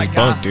 That cheese is like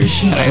bunk, dude.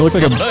 Yeah, it looked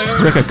like a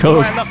brick of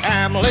coke. When the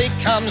family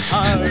comes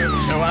home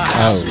to a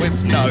house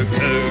with no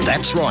coon.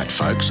 That's right,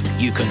 folks.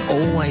 You can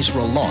always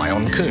rely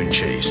on coon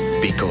cheese,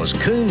 because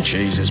coon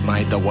cheese is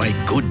made the way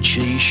good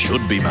cheese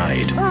should be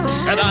made.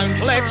 So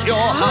don't let your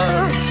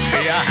home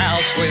be a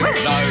house with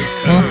no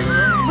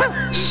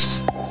coon.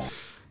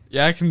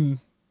 Yeah, I can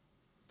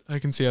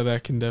see how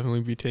that can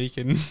definitely be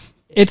taken.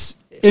 It's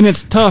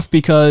tough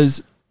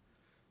because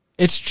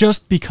it's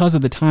just because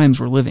of the times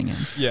we're living in.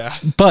 Yeah.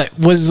 But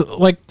was,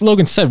 like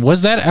Logan said,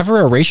 was that ever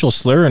a racial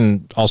slur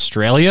in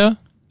Australia?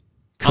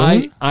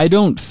 I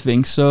don't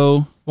think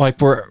so. Like,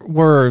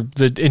 were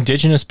the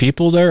indigenous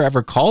people there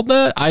ever called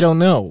that? I don't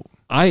know.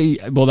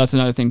 Well, that's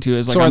another thing too.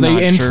 Is like, so are I'm they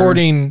not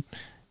importing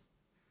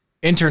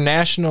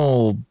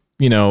international,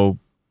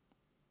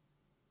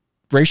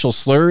 racial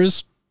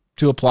slurs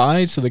to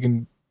apply so they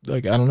can,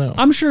 like, I don't know.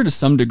 I'm sure to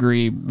some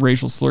degree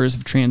racial slurs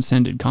have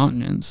transcended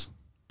continents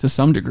to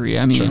some degree.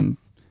 I mean,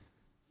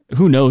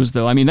 who knows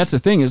though? I mean, that's the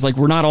thing is like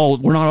we're not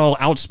all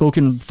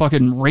outspoken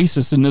fucking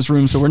racists in this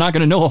room, so we're not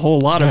going to know a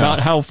whole lot about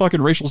how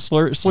fucking racial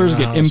slurs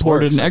get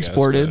imported and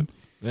exported.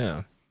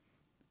 Yeah.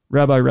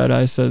 Rabbi Red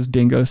Eye says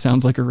dingo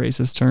sounds like a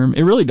racist term.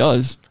 It really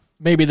does.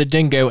 Maybe the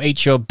dingo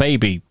ate your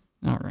baby.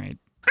 All right.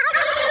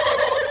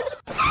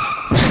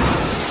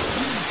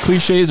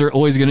 Cliches are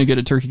always going to get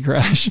a turkey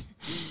crash.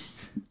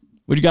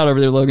 What you got over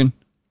there, Logan?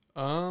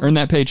 Earn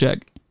that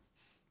paycheck.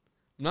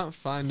 I'm not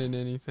finding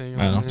anything.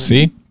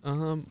 See?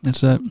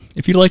 That's it.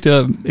 If you'd like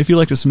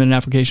to submit an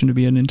application to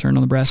be an intern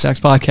on the Brass Tacks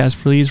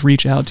podcast, please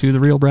reach out to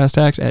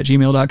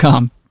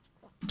therealbrasstacks@gmail.com.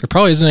 There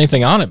probably isn't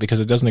anything on it because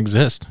it doesn't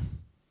exist.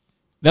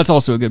 That's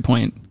also a good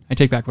point. I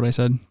take back what I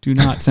said. Do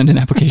not send in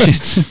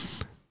applications.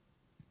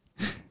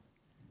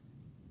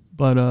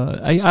 But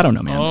I don't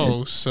know,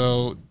 man.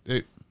 So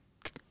it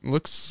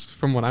looks,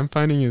 from what I'm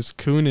finding, is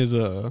coon is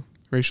a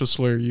racial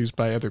slur used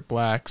by other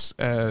blacks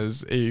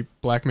as a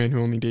black man who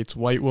only dates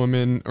white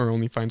women or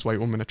only finds white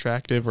women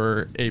attractive,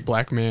 or a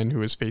black man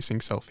who is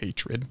facing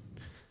self-hatred.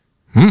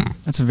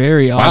 That's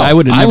very odd. Wow. I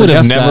would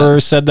have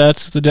never said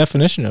that's the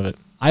definition of it.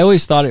 I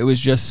always thought it was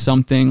just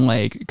something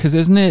like, because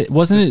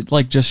wasn't it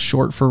like just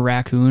short for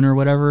raccoon or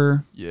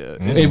whatever?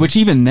 Yeah. Which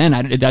even then,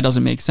 that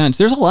doesn't make sense.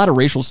 There's a lot of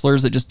racial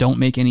slurs that just don't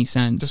make any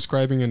sense.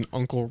 Describing an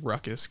Uncle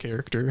Ruckus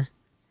character.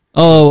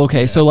 Oh,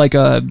 okay. Yeah. So like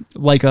an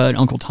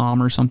Uncle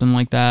Tom or something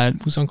like that.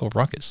 Who's Uncle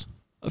Ruckus?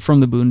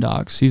 From the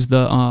Boondocks. He's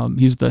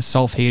the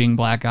self-hating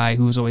black guy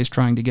who's always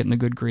trying to get in the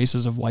good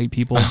graces of white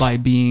people by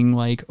being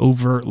like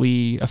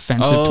overtly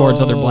offensive towards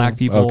other black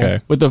people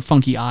with the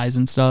funky eyes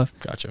and stuff.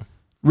 Gotcha.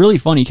 Really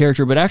funny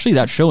character, but actually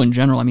that show in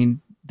general, I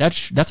mean,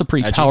 that's a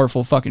pretty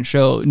powerful fucking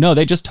show. No,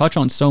 they just touch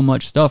on so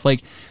much stuff.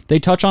 Like they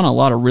touch on a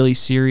lot of really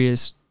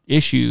serious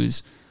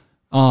issues,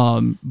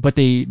 but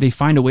they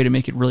find a way to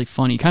make it really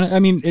funny. Kind of, I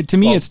mean, to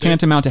me, it's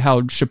tantamount to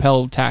how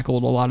Chappelle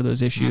tackled a lot of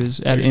those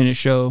issues in his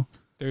show.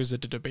 There's a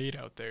debate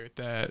out there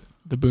that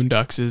the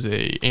Boondocks is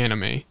a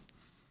anime.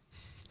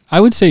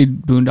 I would say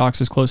Boondocks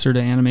is closer to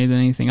anime than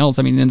anything else.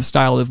 I mean, in the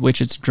style of which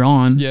it's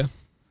drawn. Yeah.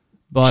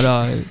 But,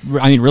 I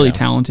mean, really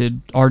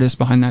talented artist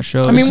behind that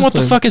show. I mean, what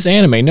the fuck is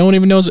anime? No one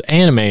even knows what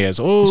anime is.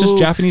 Oh, it's just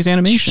Japanese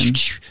animation.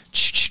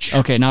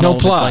 Okay, not all of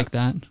it's like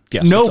that.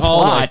 Yes, no it's plot.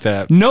 all like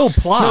that. No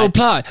plot. No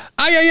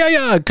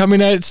plot.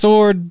 Coming at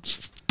sword,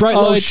 bright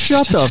lights.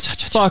 Shut the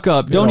fuck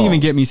up. Don't even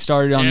get me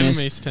started on this.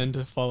 Animes tend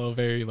to follow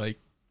very, like,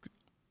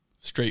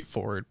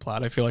 straightforward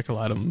plot. I feel like a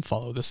lot of them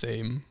follow the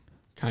same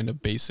kind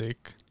of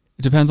basic.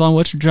 It depends on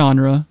which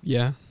genre.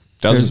 Yeah.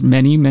 There's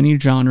many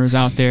genres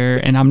out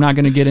there, and I'm not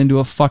going to get into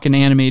a fucking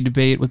anime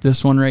debate with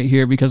this one right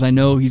here because I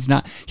know he's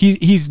not.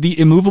 He's the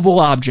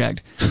immovable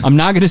object. I'm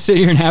not going to sit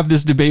here and have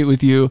this debate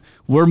with you.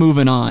 We're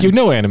moving on. You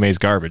know anime is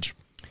garbage.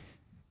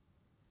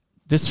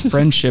 This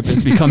friendship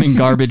is becoming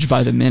garbage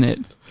by the minute.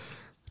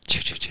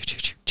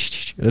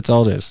 That's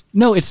all it is.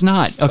 No, it's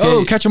not. Okay.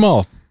 Oh, catch them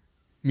all.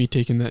 Me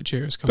taking that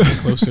chair is coming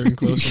closer and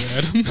closer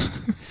at him.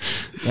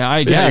 Yeah,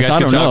 I guess. I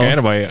don't know.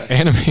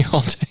 Anime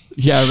all day.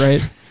 Yeah,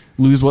 right.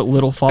 Lose what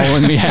little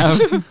following we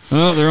have.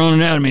 Oh, they're on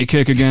an anime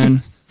kick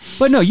again.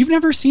 But no, you've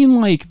never seen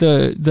like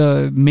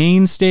the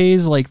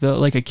mainstays like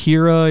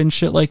Akira and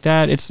shit like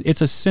that. It's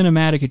a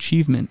cinematic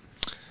achievement.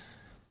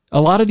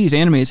 A lot of these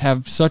animes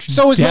have such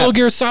So is Metal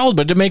Gear Solid,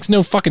 but it makes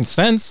no fucking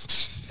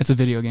sense. It's a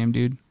video game,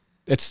 dude.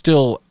 It's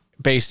still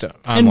based on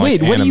and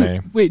wait,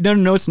 anime.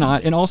 No, it's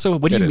not. And also,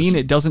 what do you mean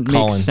it doesn't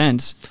make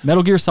sense?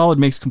 Metal Gear Solid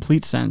makes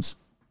complete sense.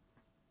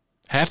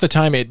 Half the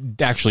time, it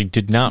actually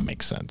did not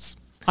make sense.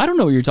 I don't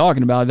know what you're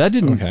talking about.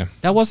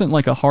 That wasn't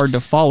like a hard to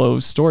follow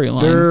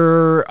storyline.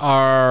 There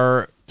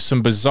are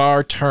some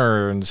bizarre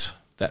turns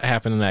that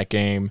happen in that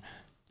game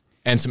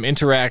and some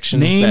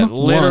interactions that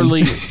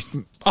literally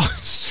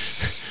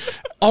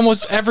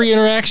almost every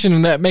interaction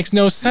in that makes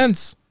no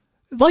sense.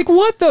 Like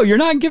what though? You're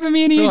not giving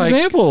me any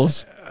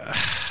examples.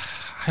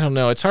 I don't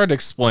know. It's hard to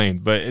explain,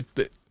 but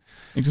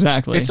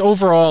Exactly. It's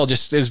overall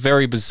just is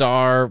very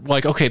bizarre.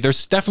 Like, okay,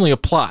 there's definitely a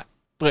plot,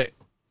 but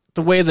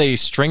the way they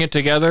string it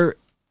together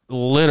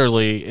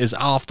literally is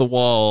off the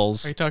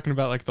walls. Are you talking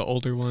about like the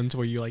older ones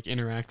where you like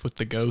interact with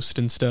the ghost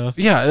and stuff?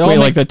 Yeah. Wait,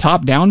 like the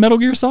top-down Metal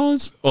Gear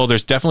Solids? Well,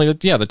 there's definitely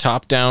the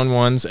top-down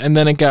ones, and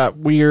then it got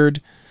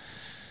weird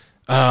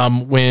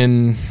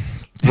when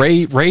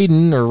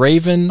Raiden or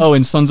Raven. Oh,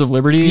 in Sons of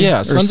Liberty?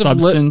 Yeah, or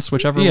Substance,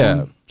 whichever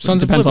one.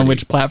 Sons Depends of on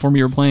Liberty. which platform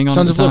you were playing on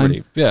Sons at the of time.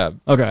 Liberty. Yeah.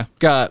 Okay.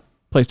 Got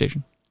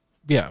PlayStation.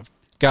 Yeah.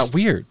 Got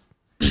weird.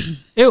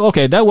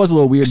 Okay, that was a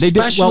little weird.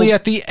 Especially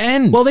at the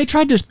end. Well, they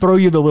tried to throw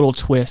you the little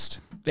twist.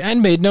 The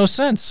end made no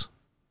sense.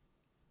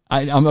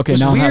 I'm okay. It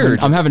was Now weird.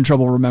 I'm having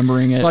trouble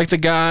remembering it. Like the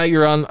guy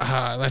you're on,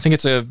 I think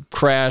it's a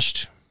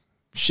crashed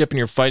ship and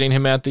you're fighting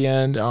him at the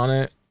end on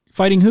it.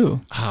 Fighting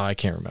who? I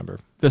can't remember.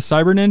 The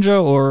Cyber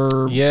Ninja,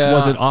 or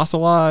was it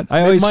Ocelot?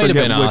 I always it might have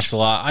forget been which.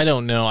 Ocelot. I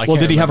don't know.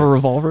 Did he have a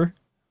revolver?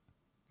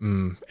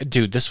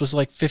 Dude, this was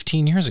like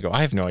 15 years ago.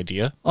 I have no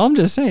idea. I'm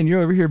just saying,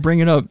 you're over here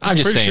bringing up. I'm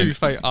just pretty saying. sure you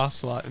fight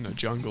Ocelot in a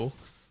jungle.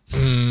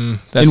 In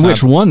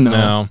which one, though?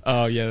 No.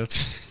 Oh yeah,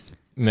 that's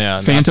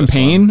Phantom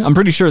Pain. I'm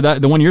pretty sure that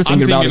the one you're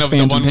thinking about is of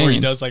Phantom the one Pain. where he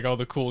does like all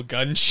the cool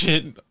gun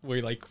shit, where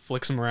he like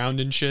flicks them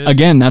around and shit.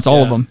 Again, that's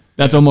all of them.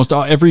 That's almost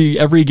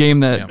every game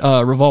that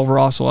Revolver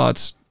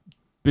Ocelot's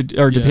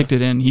are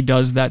depicted in. He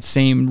does that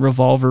same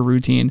revolver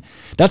routine.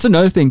 That's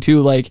another thing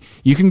too. Like,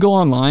 you can go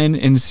online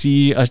and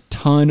see a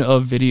ton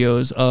of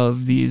videos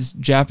of these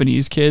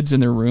Japanese kids in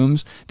their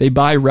rooms. They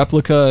buy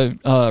replica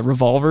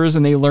revolvers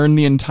and they learn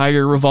the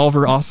entire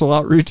Revolver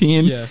Ocelot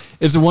routine. Yeah.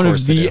 It's one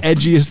of the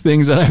edgiest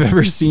things that I've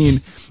ever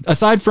seen.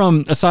 Aside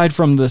from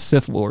the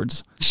Sith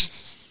Lords,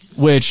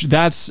 which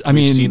We've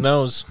seen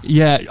those.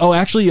 Yeah. Oh,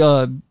 actually,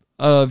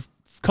 a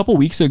couple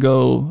weeks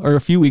ago, or a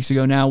few weeks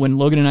ago now, when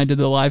Logan and I did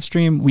the live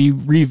stream, we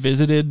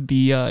revisited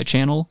the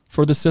channel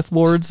for the Sith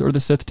Lords or the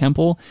Sith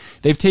Temple.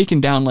 They've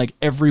taken down like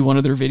every one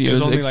of their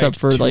videos except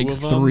for like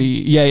 3.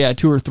 Yeah,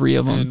 2 or 3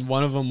 of them. And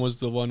one of them was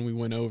the one we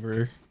went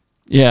over.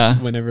 Yeah.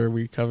 Whenever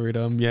we covered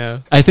them, yeah.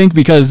 I think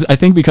because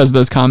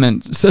those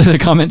the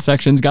comment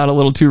sections got a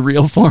little too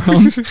real for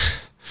them.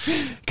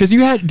 Because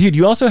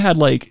you also had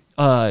like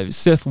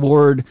Sith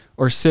Lord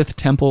or Sith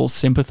Temple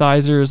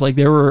sympathizers. Like,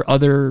 there were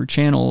other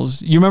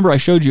channels. You remember I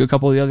showed you a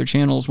couple of the other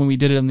channels when we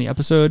did it in the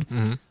episode,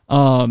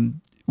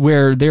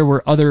 where there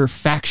were other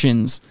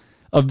factions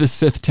of the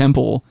Sith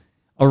Temple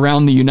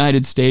around the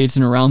United States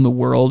and around the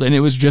world, and it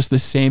was just the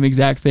same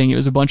exact thing. It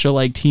was a bunch of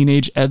like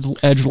teenage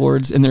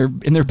edgelords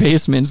in their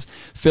basements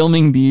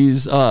filming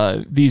these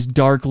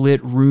dark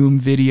lit room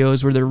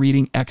videos where they're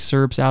reading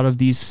excerpts out of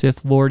these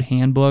Sith Lord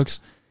handbooks,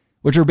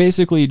 which are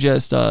basically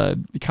just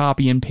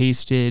copy and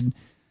pasted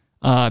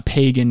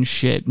pagan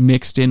shit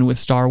mixed in with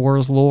Star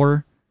Wars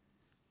lore.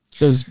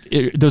 Those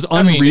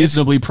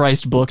unreasonably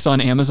priced books on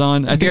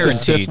Amazon. I think the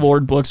Sith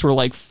Lord books were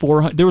like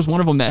 400. There was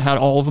one of them that had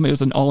all of them. It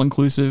was an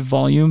all-inclusive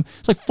volume.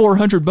 It's like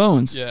 400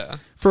 bones. Yeah.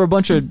 For a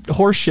bunch of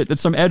horse shit that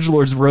some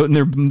edgelords wrote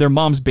in their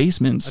mom's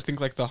basements. I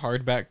think like the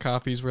hardback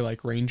copies were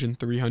like ranging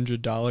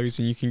 $300,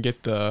 and you can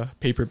get the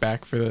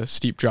paperback for the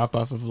steep drop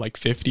off of like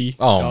 $50.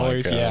 Oh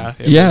my God.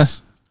 Yeah.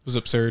 It was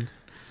absurd.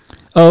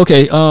 Oh,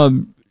 okay.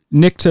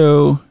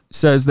 Nikto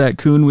says that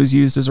coon was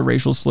used as a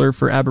racial slur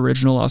for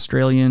Aboriginal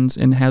Australians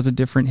and has a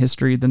different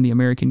history than the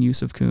American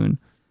use of coon.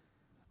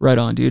 Right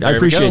on, dude. I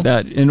appreciate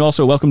that. And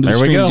also, welcome to the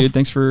stream, dude.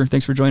 Thanks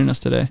for joining us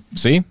today.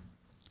 See?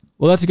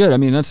 Well, that's good. I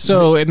mean, that's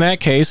so. In that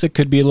case, it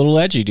could be a little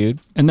edgy, dude.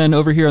 And then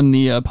over here on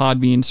the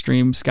Podbean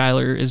stream,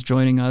 Skylar is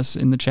joining us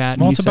in the chat.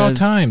 Well, and it's about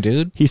time,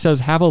 dude. He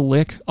says, "Have a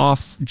lick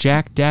off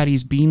Jack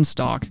Daddy's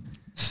beanstalk,"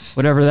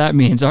 whatever that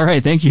means. All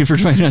right, thank you for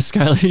joining us,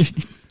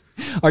 Skylar.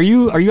 Are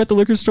you at the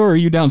liquor store, or are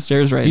you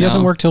downstairs right now? He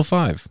doesn't work till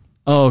 5.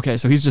 Oh, okay.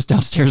 So he's just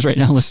downstairs right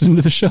now listening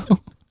to the show.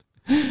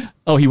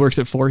 Oh, he works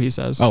at 4, he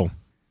says. Oh,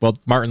 well,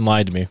 Martin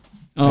lied to me.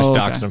 I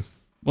stalked him.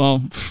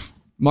 Well,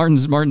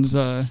 Martin's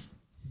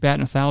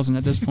batting 1,000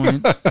 at this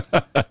point.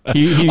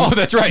 Oh,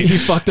 that's right. He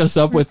fucked us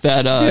up with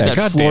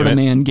that Florida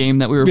Man game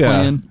that we were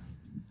playing.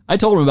 I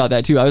told him about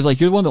that too. I was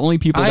like, "You're one of the only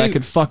people that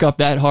could fuck up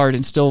that hard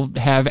and still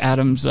have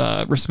Adam's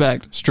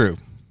respect." It's true.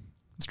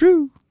 It's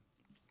true.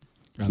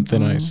 On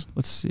thin ice.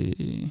 Let's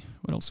see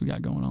what else we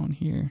got going on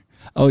here.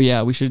 Oh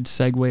yeah, we should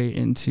segue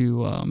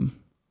into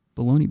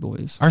Baloney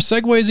Boys. Are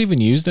segues even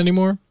used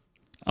anymore?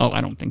 Oh, I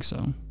don't think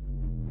so.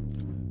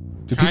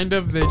 Kind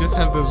of. They just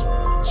have those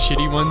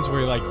shitty ones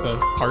where like the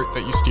part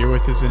that you steer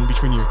with is in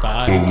between your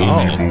thighs.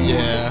 Oh.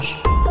 Yeah.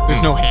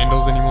 There's no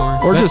handles anymore.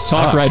 Or just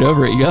talk right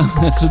over it. You go.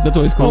 That's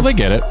always cool. Well, they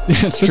get it.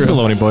 It's true. It's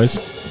Baloney Boys.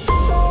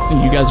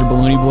 And you guys are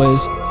Baloney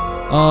Boys.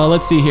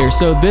 Let's see here.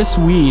 So this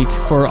week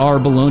for our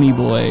Baloney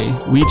Boy,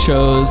 we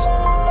chose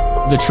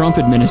the Trump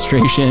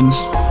administration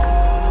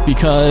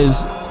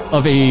because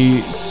of a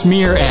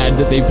smear ad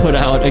that they put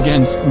out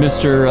against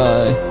Mr.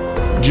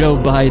 Joe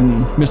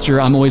Biden.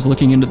 Mr. I'm always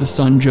looking into the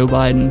sun, Joe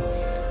Biden.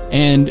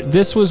 And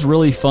this was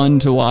really fun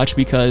to watch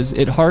because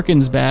it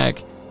harkens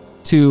back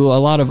to a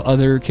lot of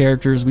other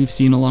characters we've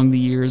seen along the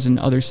years in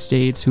other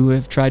states who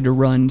have tried to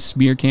run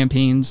smear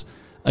campaigns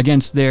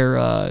against their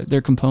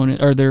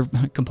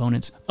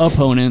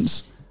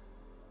opponents.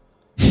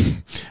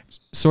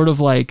 Sort of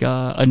like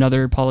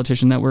another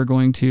politician that we're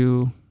going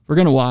to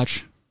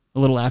watch a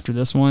little after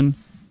this one.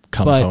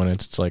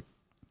 Components. It's like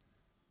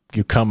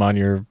you come on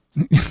your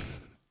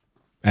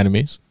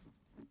enemies.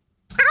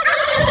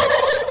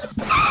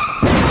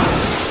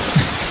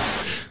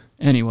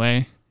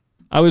 Anyway,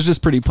 I was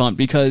just pretty pumped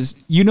because,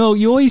 you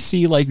always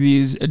see like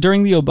these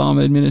during the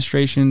Obama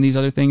administration, these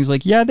other things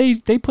like, yeah, they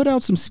put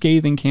out some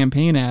scathing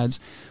campaign ads,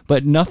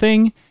 but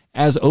nothing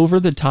as over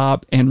the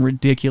top and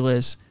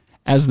ridiculous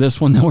as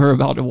this one that we're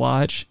about to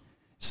watch.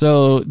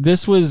 So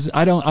this was,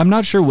 I'm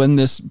not sure when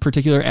this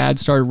particular ad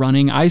started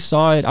running. I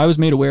saw it. I was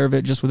made aware of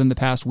it just within the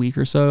past week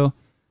or so,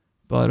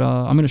 but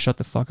I'm going to shut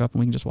the fuck up and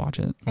we can just watch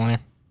it.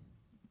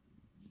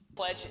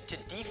 Pledge to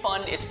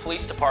defund its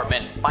police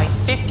department by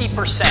 50%,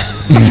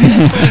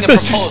 including a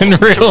proposal to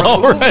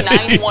remove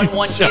 911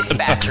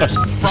 dispatchers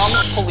from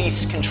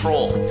police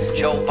control.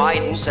 Joe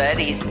Biden said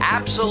he's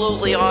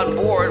absolutely on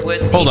board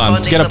with defunding Hold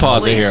on, get a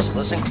pause here.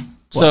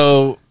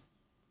 So,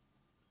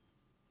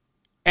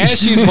 as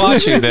she's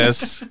watching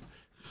this,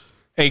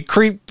 a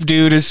creep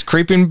dude is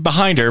creeping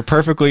behind her,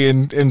 perfectly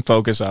in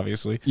focus,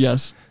 obviously.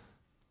 Yes.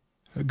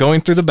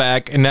 Going through the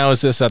back, and now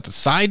is this at the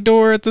side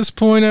door at this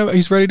point?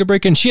 He's ready to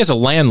break in. She has a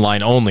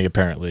landline only,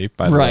 apparently,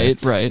 by the way.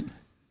 Right.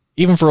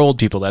 Even for old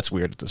people, that's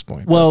weird at this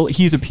point. Well,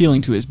 he's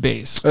appealing to his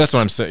base. That's what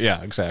I'm saying.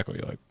 Yeah,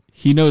 exactly. Like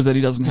he knows that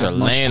he doesn't have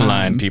much landline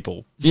time.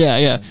 people.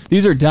 Yeah.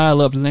 These are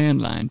dial-up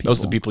landline people. Those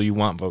are the people you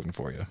want voting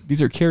for you.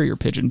 These are carrier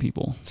pigeon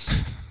people.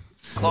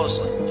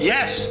 Closely.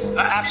 Yes,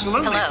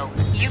 absolutely. Hello,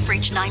 you've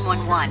reached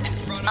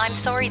 911. I'm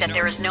sorry that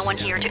there is no one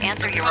here to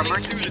answer your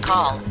emergency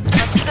call.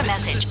 But leave a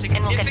message,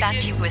 and we'll get back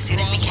to you as soon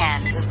as we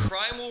can.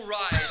 Crime will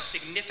rise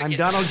significantly. I'm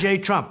Donald J.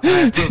 Trump.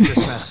 I approve this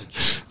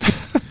message.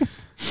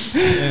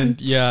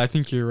 And yeah, I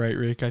think you're right,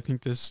 Rick. I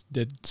think this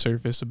did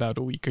surface about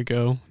a week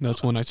ago.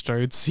 That's when I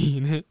started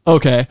seeing it.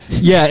 Okay.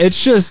 Yeah,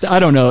 it's just, I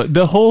don't know.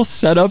 The whole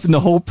setup and the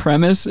whole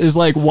premise is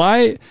like,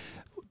 why...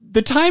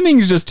 The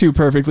timing's just too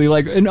perfectly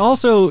like, and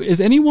also is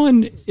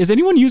anyone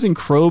using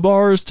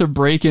crowbars to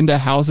break into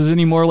houses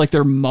anymore? Like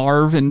they're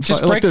Marv and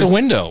just break the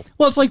window.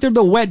 Well, it's like they're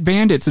the wet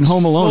bandits in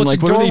Home Alone. Well, it's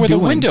like a what door are they with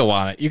doing? a window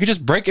on it. You could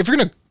just break if you're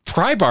gonna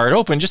pry bar it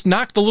open. Just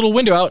knock the little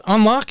window out,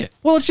 unlock it.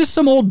 Well, it's just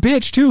some old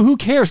bitch too. Who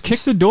cares?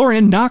 Kick the door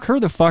in, knock her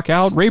the fuck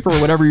out, rape her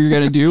or whatever you're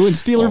gonna do, and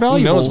steal her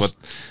valuables. Who knows what?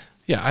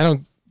 Yeah, I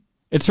don't.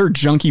 It's her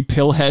junkie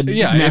pillhead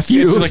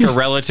nephew. It's like a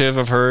relative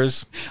of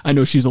hers. I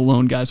know she's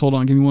alone, guys. Hold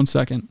on, give me 1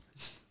 second.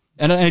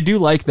 And I do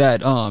like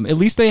that. At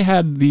least they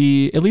had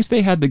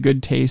the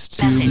good taste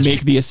to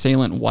make the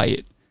assailant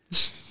white.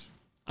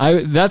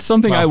 That's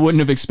something I wouldn't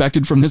have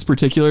expected from this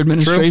particular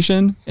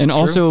administration. True. And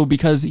also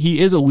because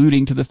he is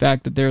alluding to the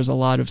fact that there's a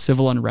lot of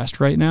civil unrest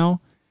right now.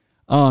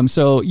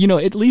 So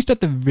at least at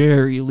the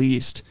very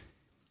least,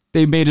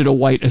 they made it a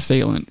white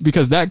assailant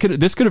because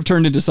this could have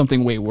turned into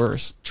something way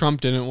worse. Trump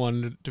didn't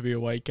want it to be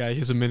a white guy.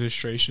 His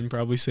administration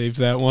probably saved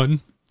that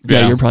one.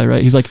 Yeah, you're probably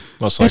right. He's like,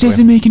 that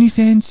doesn't make any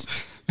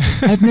sense.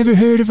 I've never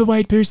heard of a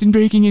white person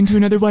breaking into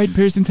another white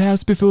person's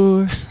house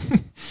before.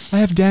 I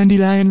have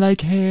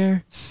dandelion-like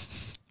hair.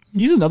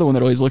 He's another one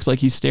that always looks like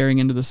he's staring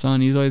into the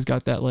sun. He's always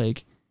got that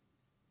like...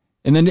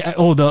 And then,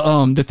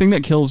 the thing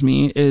that kills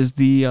me is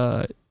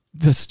the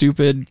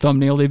stupid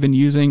thumbnail they've been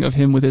using of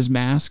him with his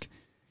mask.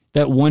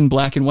 That one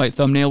black and white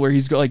thumbnail where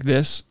he's got like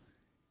this.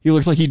 He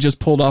looks like he just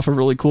pulled off a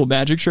really cool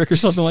magic trick or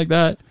something like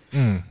that.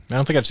 I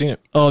don't think I've seen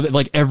it. Oh,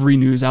 like every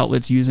news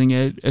outlet's using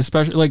it,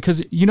 especially like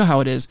because you know how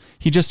it is.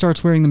 He just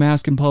starts wearing the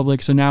mask in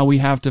public, so now we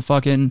have to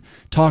fucking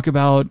talk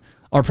about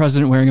our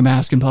president wearing a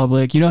mask in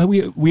public. You know,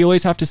 we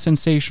always have to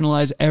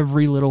sensationalize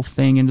every little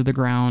thing into the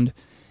ground,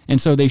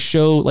 and so they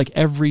show like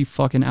every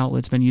fucking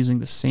outlet's been using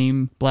the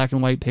same black and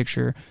white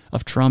picture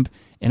of Trump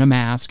in a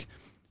mask,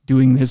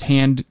 doing his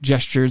hand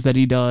gestures that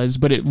he does,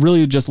 but it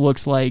really just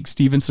looks like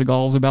Steven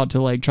Seagal's about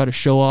to like try to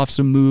show off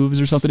some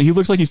moves or something. He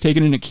looks like he's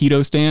taking in a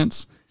keto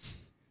stance.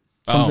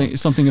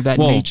 Something of that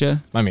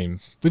nature. I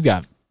mean, we've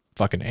got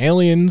fucking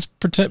aliens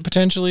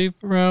potentially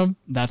around.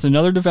 That's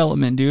another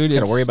development, dude.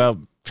 Gotta worry about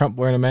Trump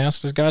wearing a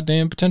mask. There's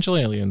goddamn potential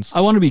aliens.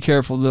 I want to be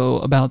careful though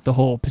about the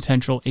whole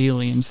potential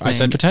aliens thing. I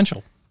said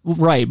potential.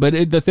 Right,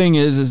 but the thing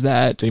is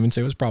that to even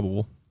say it was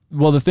probable.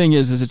 Well, the thing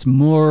is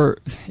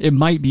it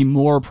might be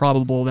more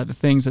probable that the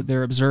things that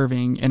they're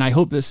observing, and I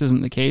hope this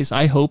isn't the case.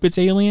 I hope it's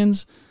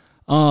aliens.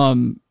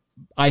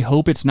 I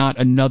hope it's not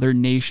another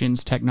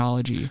nation's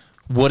technology.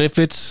 What if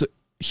it's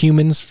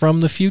humans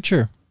from the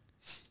future?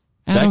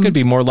 That could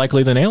be more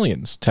likely than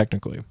aliens,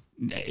 technically.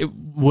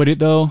 Would it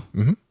though?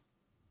 Mm-hmm.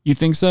 You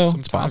think so?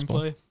 It's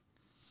possible.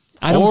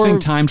 I don't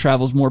think time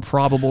travel is more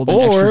probable than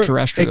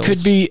extraterrestrials. It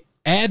could be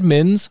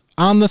admins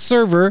on the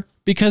server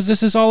because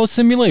this is all a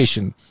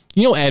simulation.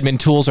 You know, admin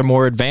tools are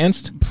more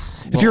advanced.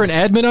 If you're an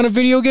admin on a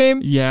video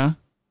game, yeah,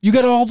 you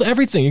got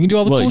everything. You can do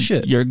all the cool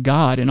shit. You're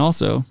God, and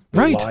also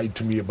they lied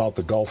to me about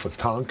the Gulf of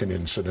Tonkin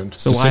incident.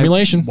 So it's a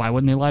simulation. Why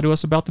wouldn't they lie to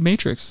us about the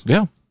Matrix?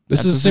 Yeah,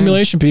 this is a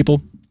simulation,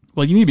 people.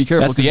 Well, you need to be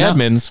careful. That's the 'cause now-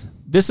 admins.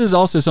 This is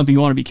also something you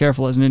want to be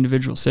careful as an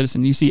individual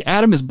citizen. You see,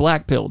 Adam is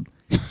black-pilled.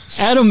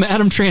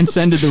 Adam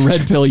transcended the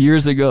red pill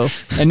years ago,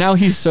 and now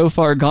he's so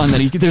far gone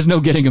that there's no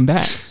getting him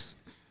back.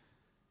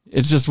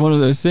 It's just one of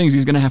those things.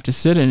 He's going to have to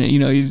sit in it. You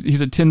know,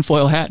 he's a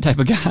tinfoil hat type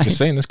of guy. Just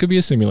saying, this could be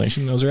a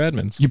simulation. Those are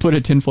admins. You put a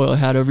tinfoil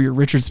hat over your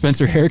Richard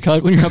Spencer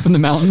haircut when you're up in the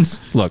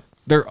mountains. Look,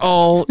 they're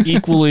all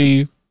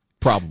equally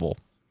probable.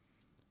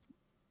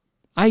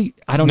 I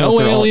don't know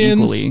if they're all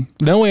equally.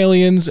 No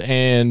aliens,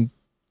 and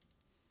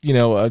you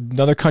know,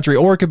 another country,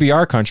 or it could be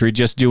our country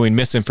just doing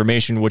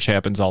misinformation, which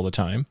happens all the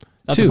time.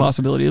 That's a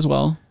possibility as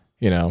well.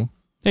 You know.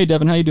 Hey,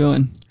 Devin, how you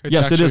doing? It's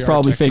yes, it is actually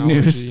probably our fake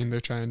news. technology, and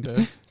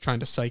they're trying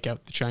to psych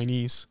out the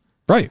Chinese.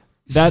 Right.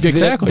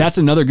 Exactly. That's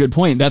another good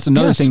point. That's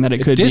another thing that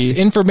it could be.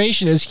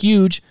 Disinformation is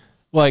huge.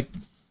 Like,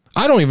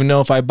 I don't even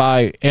know if I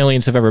buy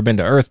aliens have ever been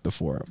to Earth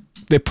before.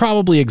 They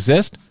probably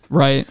exist.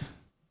 Right.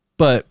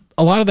 But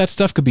a lot of that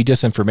stuff could be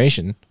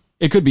disinformation.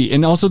 It could be.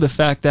 And also the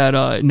fact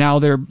that now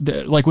they're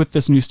like with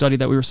this new study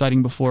that we were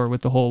citing before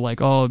with the whole like,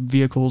 oh,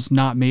 vehicles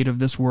not made of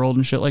this world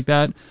and shit like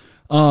that.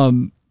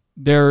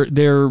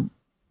 They're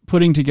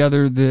putting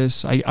together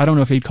this, I don't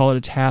know if you'd call it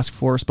a task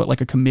force, but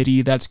like a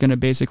committee that's going to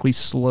basically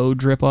slow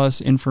drip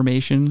us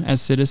information as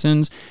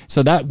citizens.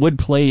 So that would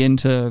play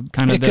into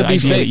kind of the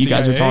idea that you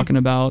guys are talking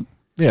about.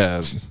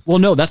 Yeah. Well,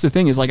 no, that's the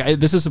thing is like,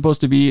 this is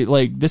supposed to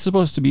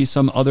be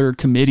some other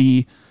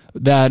committee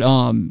that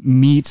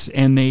meets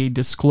and they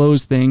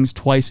disclose things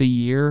twice a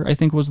year, I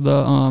think was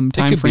the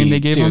time frame they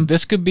gave them.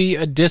 This could be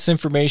a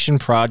disinformation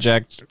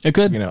project. It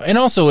could. You know, and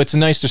also it's a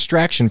nice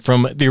distraction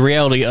from the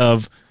reality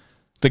of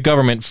the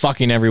government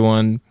fucking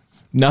everyone.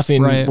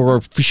 Nothing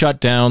were shut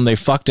down. They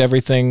fucked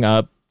everything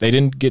up. They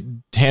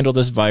didn't handle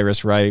this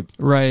virus right.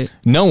 Right.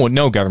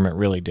 No government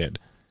really did.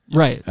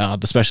 Right.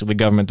 Especially the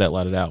government that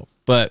let it out.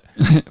 But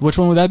which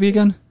one would that be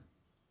again?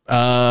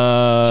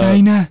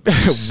 China.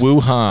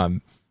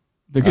 Wuhan.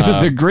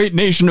 The great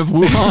nation of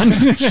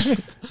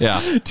Wuhan. Yeah.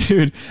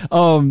 Dude.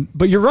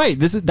 But you're right.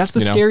 That's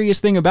the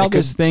scariest thing about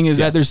this thing is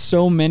that there's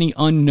so many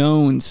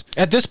unknowns.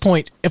 At this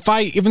point,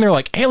 even they're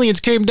like, aliens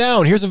came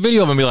down, here's a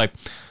video of them, be like,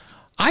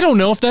 I don't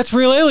know if that's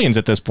real aliens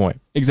at this point.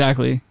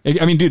 Exactly.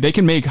 I mean, dude, they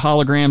can make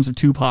holograms of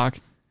Tupac.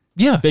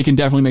 Yeah. They can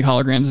definitely make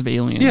holograms of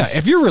aliens. Yeah.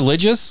 If you're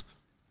religious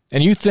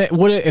and you think,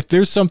 what if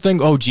there's something,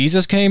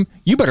 Jesus came,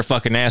 you better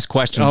fucking ask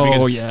questions.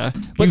 Oh, yeah.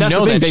 But that's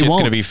know the thing, that they shit's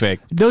won't. going to be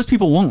fake. Those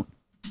people won't.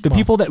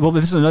 People that,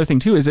 this is another thing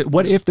too, is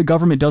what if the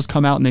government does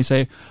come out and they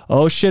say,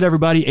 oh shit,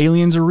 everybody,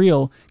 aliens are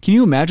real. Can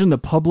you imagine the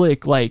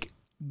public, like,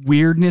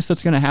 weirdness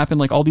that's going to happen?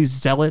 Like all these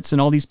zealots and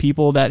all these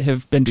people that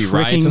have been tricking.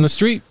 Riots in the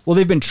street. Well,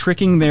 they've been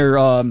tricking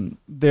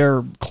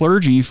their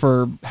clergy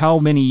for how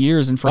many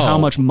years and for how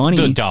much money?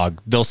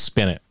 They'll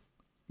spin it.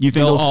 You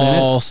think they'll spin it?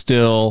 all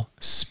still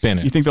spin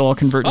it. You think they'll all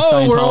convert to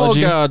Scientology? We're all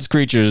God's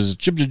creatures.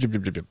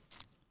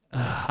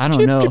 I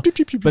don't know.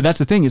 But that's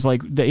the thing is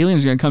like the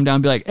aliens are going to come down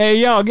and be like, hey,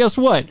 y'all, guess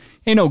what?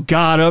 Ain't no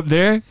God up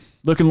there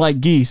looking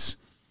like geese.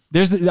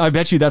 I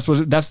bet you that's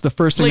the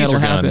first thing Laser that'll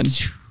happen. gun.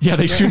 Yeah,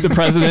 they shoot the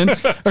president.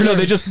 Or no,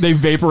 they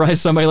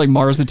vaporize somebody like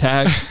Mars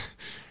Attacks.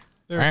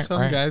 There are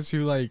some guys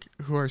who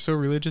are so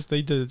religious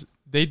they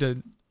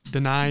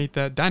deny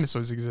that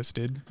dinosaurs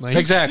existed. Like,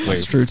 exactly.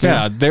 That's true too.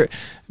 Yeah,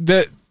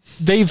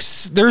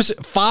 there's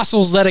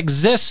fossils that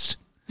exist.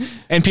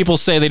 And people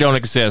say they don't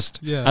exist.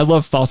 Yeah. I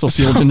love fossil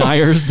fuel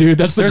deniers, dude.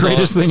 That's the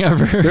greatest thing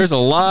ever. There's a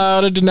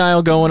lot of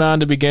denial going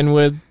on to begin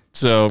with.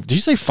 So, did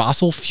you say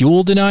fossil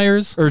fuel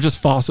deniers? Or just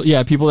fossil?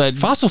 Yeah, people that...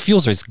 Fossil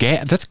fuels is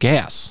gas. That's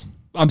gas.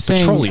 I'm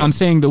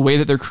saying the way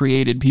that they're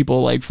created,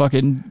 people like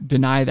fucking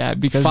deny that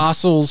because...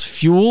 Fossils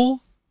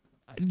fuel?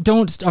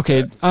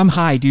 Okay, I'm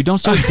high, dude. Don't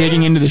start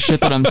digging into the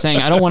shit that I'm saying.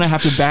 I don't want to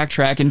have to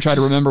backtrack and try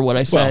to remember what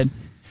I said. Well,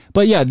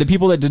 but yeah, the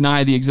people that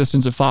deny the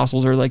existence of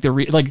fossils are like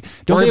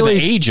the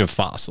age of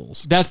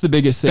fossils. That's the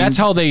biggest thing. That's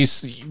how they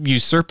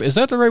usurp. Is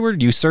that the right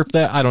word? Usurp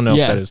that? I don't know if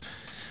that is.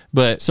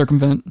 But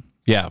circumvent.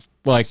 Yeah,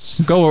 like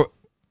go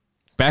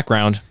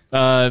background.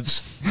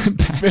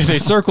 They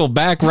circle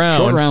back round,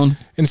 short round,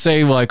 and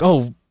say like,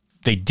 oh,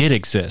 they did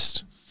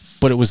exist,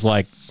 but it was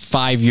like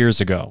 5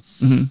 years ago.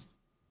 Mm-hmm.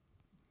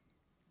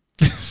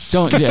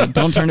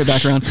 Don't turn it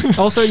back around.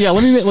 Also,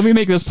 let me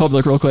make this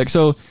public real quick.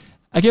 So.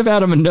 I give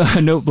Adam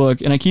a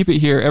notebook, and I keep it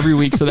here every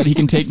week so that he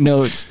can take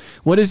notes.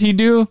 What does he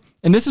do?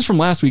 And this is from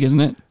last week,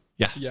 isn't it?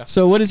 Yeah.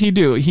 So what does he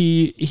do?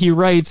 He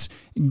writes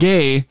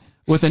gay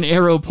with an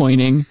arrow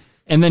pointing,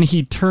 and then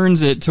he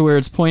turns it to where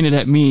it's pointed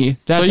at me.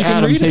 That's so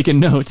Adam taking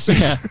notes.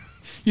 Yeah.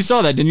 You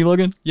saw that, didn't you,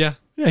 Logan? Yeah.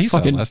 Yeah, he saw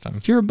it last time.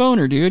 You're a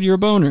boner, dude. You're a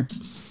boner.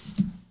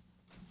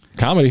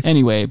 Comedy.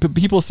 Anyway, but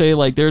people say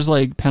like there's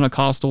like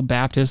Pentecostal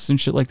Baptists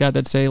and shit like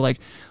that say like,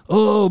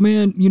 oh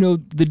man,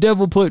 the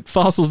devil put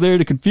fossils there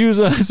to confuse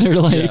us or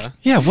like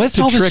what's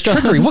all this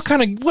trickery? Us. What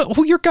kind of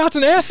your God's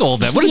an asshole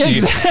then? What is he?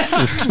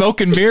 Exactly.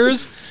 Smoke and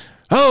mirrors?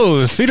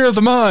 Oh, theater of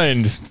the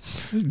mind.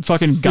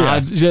 Fucking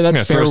gods. Yeah, I'm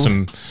gonna throw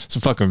some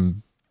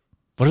fucking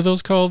what are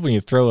those called when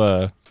you throw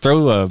a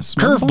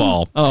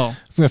curveball? Oh, I'm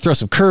gonna throw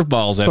some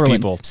curveballs at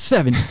people. Like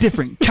 7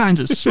 different kinds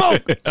of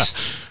smoke.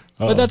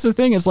 But that's the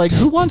thing. Is like,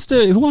 who wants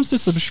to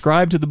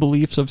subscribe to the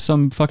beliefs of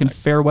some fucking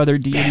fair weather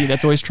deity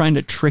that's always trying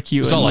to trick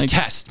you? It's all a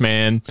test,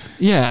 man.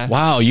 Yeah.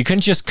 Wow. You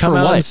couldn't just come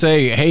out and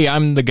say, "Hey,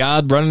 I'm the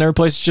God running every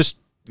place." Just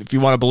if you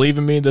want to believe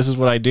in me, this is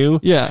what I do.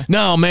 Yeah.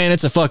 No, man,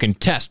 it's a fucking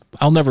test.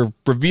 I'll never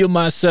reveal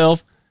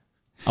myself.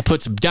 I'll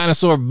put some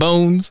dinosaur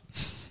bones.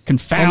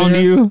 Confound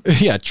you.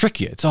 Yeah, trick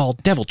you. It's all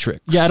devil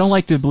tricks. Yeah, I don't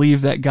like to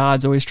believe that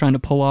God's always trying to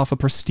pull off a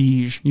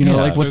prestige. You know,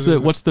 like what's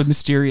the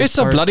mysterious It's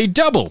part? a bloody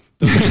double.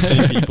 Those are the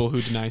same people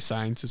who deny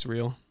science is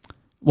real.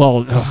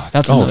 Well,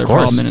 that's another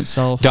problem in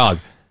itself. Dog.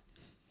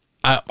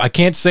 I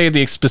can't say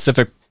the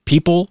specific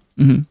people.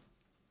 Mm-hmm.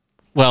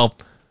 Well,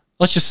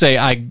 let's just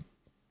say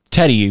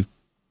Teddy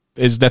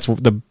that's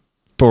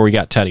where we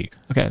got Teddy.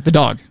 Okay, the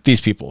dog.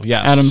 These people,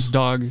 yes. Adam's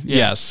dog. Yeah.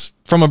 Yes,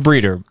 from a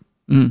breeder.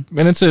 And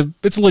it's a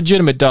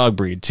legitimate dog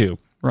breed too.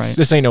 Right.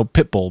 This ain't no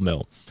pit bull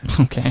mill.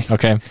 Okay.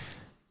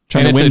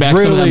 Trying to win back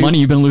some of that money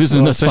you've been losing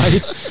in those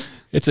fights.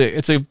 It's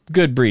a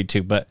good breed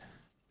too, but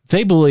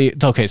they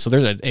believe. Okay, so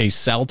there's a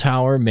cell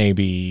tower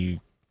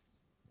maybe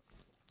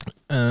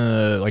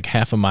like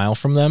half a mile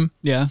from them.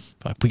 Yeah.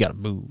 Like, we gotta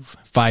move.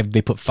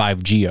 They put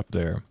 5G up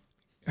there.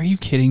 Are you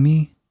kidding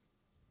me?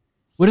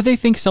 What do they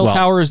think cell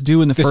towers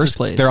do in the first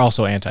place? They're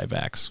also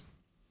anti-vax.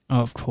 Oh,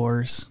 of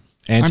course.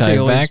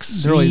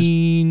 Anti-vaccine, they're always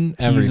peas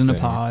everything. in a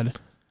pod.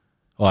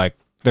 Like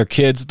their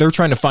kids, they're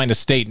trying to find a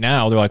state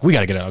now. They're like, we got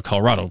to get out of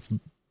Colorado.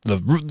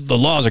 The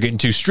laws are getting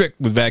too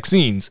strict with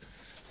vaccines.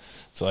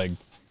 It's like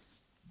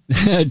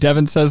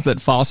Devin says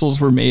that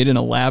fossils were made in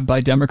a lab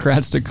by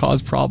Democrats to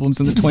cause problems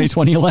in the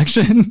 2020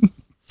 election.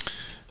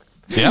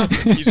 Yeah,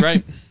 he's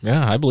right.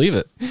 Yeah, I believe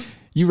it.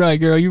 You right,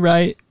 girl. You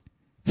right.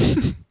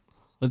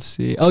 Let's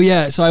see. Oh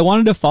yeah, so I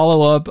wanted to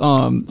follow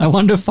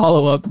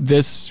up.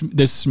 This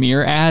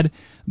smear ad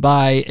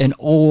by an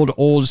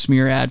old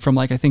smear ad from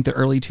like I think the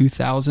early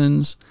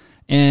 2000s,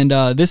 and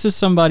this is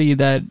somebody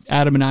that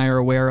Adam and I are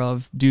aware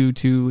of due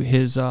to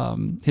his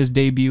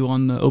debut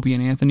on the Opie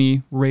and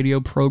Anthony radio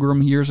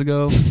program years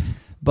ago.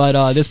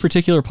 But this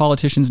particular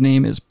politician's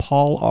name is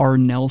Paul R.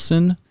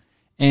 Nelson,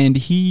 and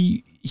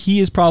he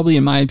is probably,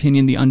 in my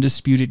opinion, the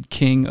undisputed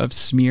king of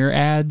smear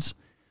ads.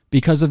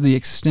 Because of the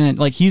extent,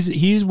 like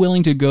he's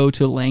willing to go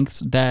to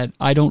lengths that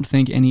I don't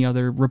think any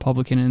other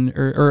Republican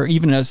or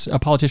even as a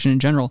politician in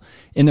general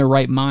in their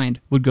right mind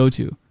would go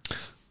to.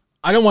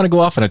 I don't want to go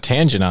off on a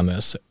tangent on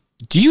this.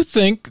 Do you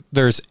think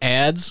there's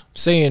ads,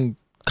 say in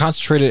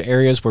concentrated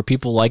areas where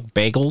people like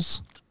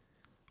bagels,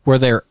 where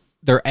they're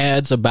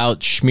ads about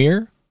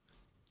schmear?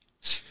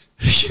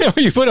 You know,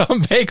 you put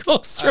on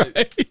bagels, right?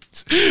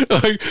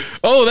 Like,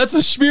 oh, that's a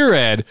schmear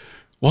ad.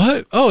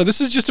 What? Oh,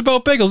 this is just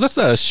about bagels. That's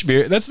not a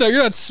smear.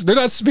 They're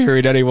not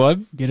smearing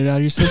anyone. Get it out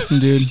of your system,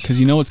 dude, because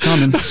you know it's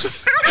coming.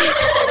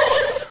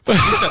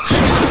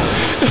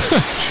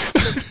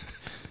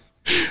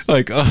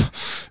 Like a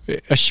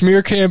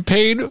schmear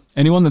campaign.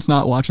 Anyone that's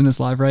not watching this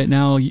live right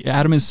now,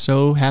 Adam is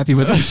so happy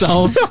with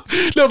himself.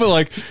 No, but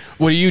like,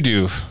 what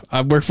do?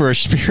 I work for a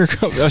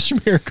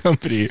schmear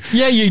company.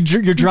 Yeah,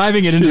 you're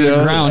driving it into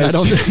the ground. I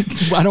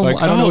don't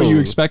know what you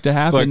expect to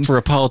happen. Like for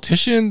a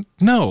politician,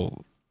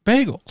 no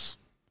bagels.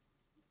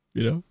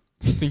 You know,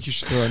 I think you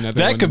should throw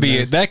another. That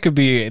could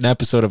be an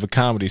episode of a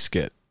comedy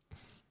skit.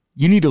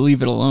 You need to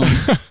leave it alone.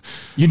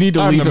 You need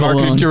to leave it alone. I'm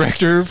the marketing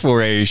director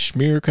for a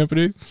schmear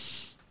company.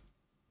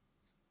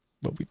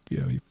 But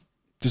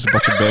just a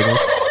bunch of bagels.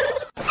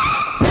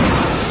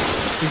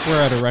 I think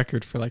we're at a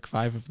record for like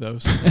 5 of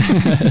those.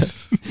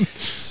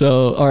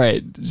 So, all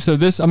right. So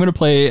I'm gonna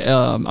play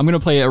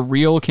a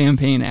real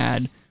campaign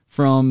ad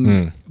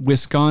from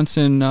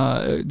Wisconsin.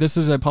 This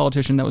is a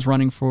politician that was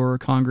running for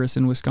Congress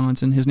in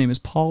Wisconsin. His name is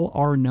Paul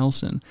R.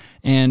 Nelson,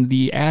 and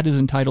the ad is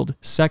entitled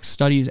 "Sex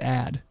Studies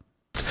Ad."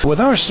 With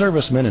our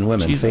servicemen and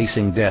women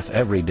facing death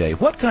every day,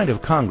 what kind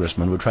of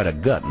congressman would try to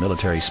gut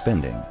military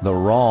spending? The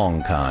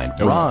wrong kind.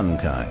 Ron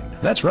Kind.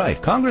 That's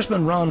right.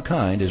 Congressman Ron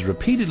Kind is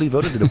repeatedly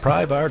voted to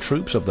deprive our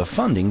troops of the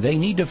funding they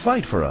need to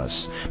fight for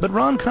us. But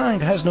Ron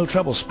Kind has no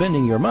trouble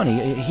spending your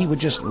money. He would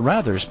just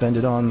rather spend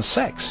it on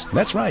sex.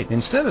 That's right.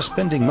 Instead of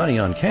spending money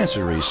on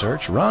cancer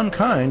research, Ron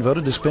Kind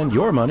voted to spend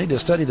your money to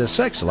study the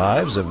sex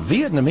lives of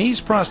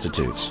Vietnamese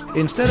prostitutes.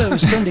 Instead of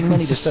spending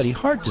money to study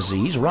heart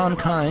disease, Ron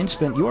Kind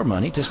spent your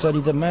money to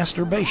study the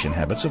masturbation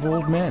habits of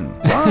old men.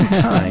 Ron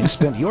Kind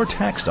spent your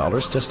tax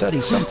dollars to study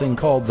something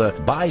called the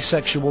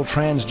bisexual,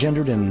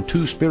 transgendered, and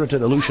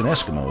two-spirited Aleutian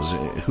Eskimos,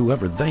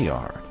 whoever they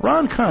are.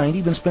 Ron Kind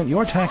even spent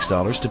your tax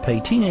dollars to pay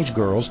teenage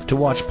girls to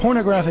watch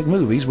pornographic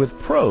movies with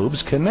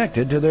probes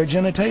connected to their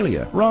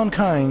genitalia. Ron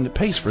Kind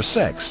pays for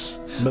sex,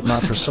 but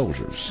not for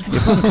soldiers.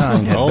 If Ron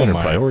Kind had better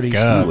priorities,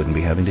 you wouldn't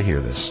be having to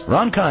hear this.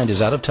 Ron Kind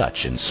is out of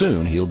touch, and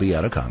soon he'll be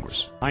out of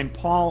Congress. I'm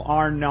Paul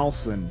R.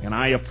 Nelson, and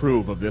I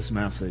approve of this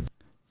message.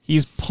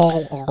 He's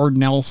Paul R.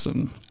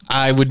 Nelson.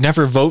 I would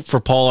never vote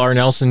for Paul R.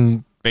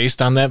 Nelson based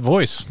on that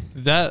voice.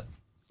 That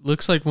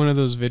looks like one of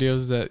those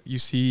videos that you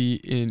see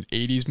in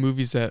 80s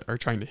movies that are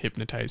trying to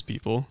hypnotize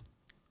people.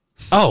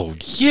 Oh,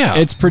 yeah.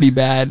 It's pretty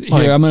bad.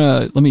 Like,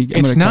 here,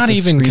 it's not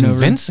even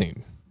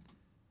convincing.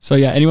 So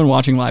yeah, anyone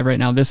watching live right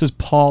now, this is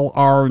Paul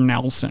R.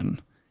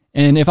 Nelson.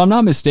 And if I'm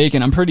not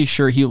mistaken, I'm pretty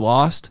sure he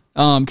lost.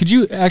 Could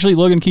you actually,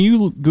 Logan? Can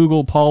you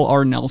Google Paul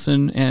R.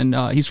 Nelson? And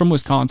he's from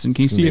Wisconsin.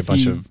 Can you see a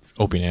bunch of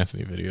Opie and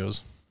Anthony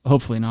videos?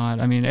 Hopefully not.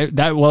 I mean, it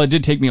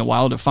did take me a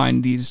while to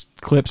find these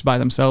clips by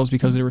themselves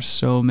because there were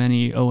so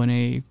many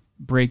O&A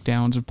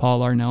breakdowns of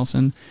Paul R.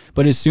 Nelson.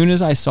 But as soon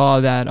as I saw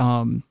that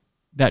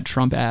that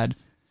Trump ad,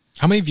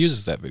 how many views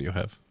does that video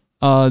have?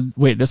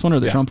 Wait, this one or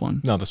the Trump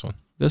one? No, this one.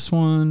 This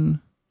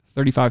one,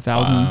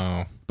 35,000.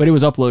 Wow. But it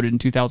was uploaded in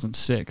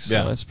 2006, so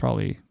Yeah. that's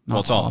probably not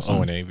Well, it's all awesome.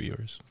 O&A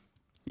viewers.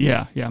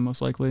 Yeah,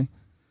 most likely.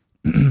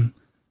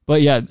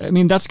 But yeah, I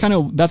mean that's kind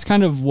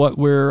of what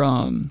we're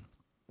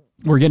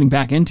getting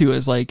back into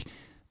is like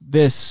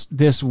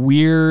this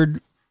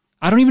weird.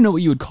 I don't even know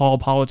what you would call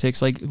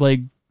politics. Like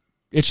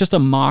it's just a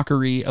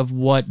mockery of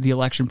what the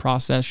election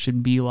process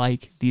should be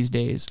like these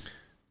days.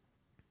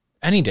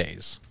 Any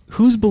days.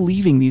 Who's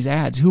believing these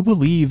ads? Who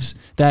believes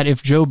that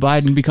if Joe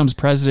Biden becomes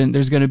president,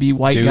 there's going to be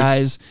white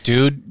guys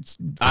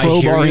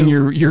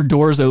crowbarring your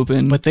doors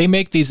open? But they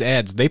make these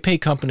ads. They pay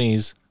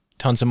companies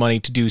tons of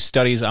money to do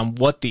studies on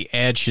what the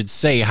ad should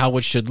say, how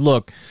it should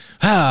look.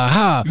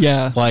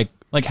 Yeah. Like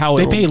how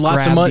they it'll pay lots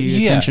of grab money,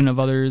 the attention of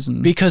others.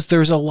 And because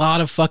there's a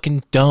lot of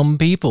fucking dumb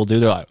people,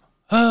 dude. They're like,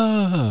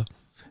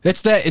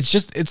 it's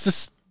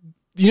this.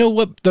 You know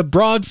what? The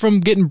broad from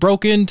getting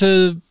broke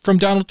into from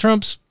Donald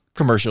Trump's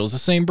commercial is the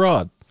same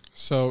broad.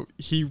 So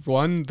he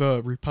won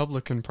the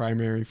Republican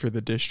primary for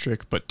the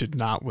district, but did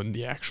not win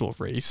the actual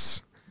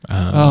race.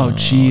 Oh,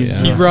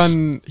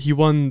 jeez. He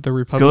won the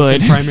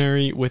Republican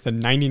primary with a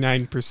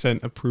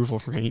 99%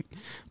 approval rate,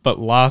 but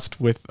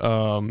lost with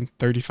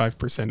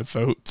 35% of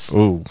votes.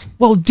 Ooh.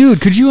 Well,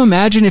 dude, could you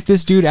imagine if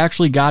this dude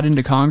actually got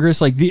into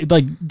Congress? Like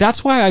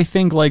that's why I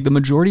think like the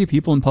majority of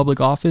people in public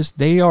office,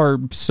 they are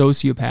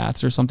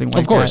sociopaths or something like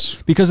that. Of course.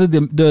 Because of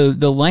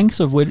the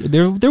lengths of which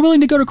they're willing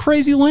to go to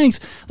crazy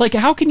lengths. Like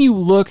how can you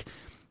look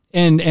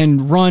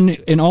and run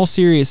in all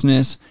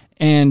seriousness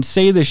and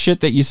say the shit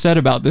that you said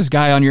about this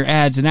guy on your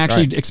ads and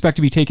actually expect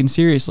to be taken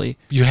seriously?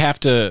 You have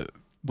to...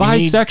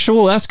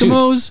 Bisexual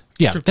Eskimos? Dude,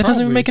 yeah, that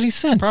doesn't even make any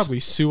sense. Probably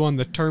sue on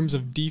the terms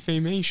of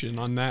defamation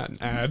on that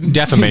ad.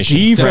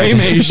 Defamation.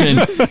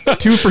 Defamation.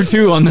 2 for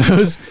 2 on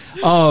those.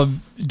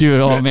 Dude,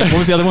 oh man. What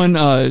was the other one?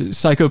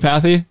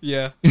 Psychopathy?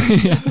 Yeah.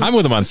 I'm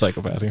with him on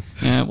psychopathy.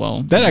 Yeah,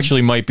 well. That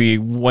actually might be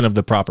one of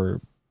the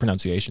proper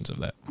pronunciations of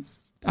that.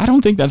 I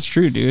don't think that's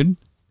true, dude.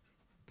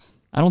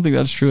 I don't think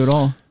that's true at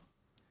all.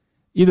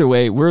 Either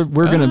way, we're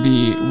gonna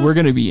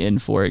be in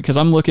for it because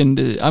I'm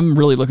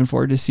really looking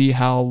forward to see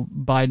how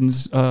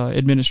Biden's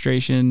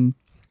administration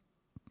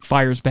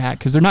fires back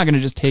because they're not gonna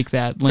just take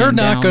that. They're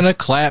not gonna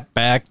clap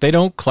back. They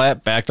don't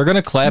clap back. They're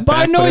gonna clap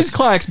back. Biden always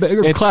claps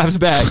back. Claps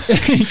back.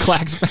 He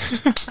clacks back.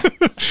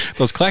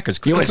 Those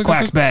clackers. He always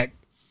clacks back.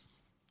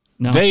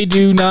 No, they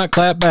do not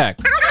clap back.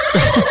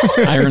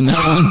 I earned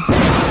that one.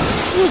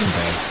 It wasn't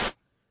bad.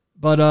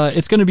 But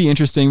it's going to be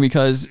interesting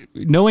because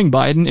knowing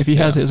Biden, if he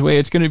has his way,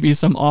 it's going to be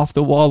some off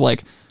the wall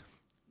like,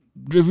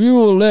 if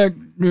you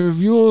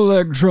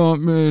elect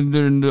Trump,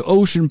 then the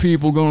ocean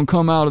people going to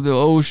come out of the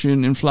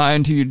ocean and fly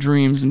into your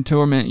dreams and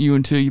torment you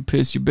until you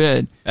piss your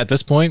bed. At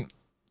this point,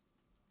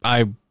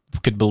 I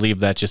could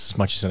believe that just as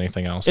much as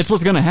anything else. It's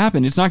what's going to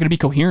happen. It's not going to be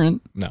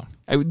coherent. No.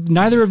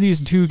 Neither of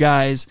these two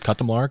guys. Cut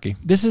the malarkey.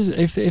 This is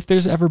if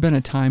there's ever been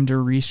a time to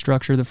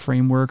restructure the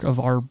framework of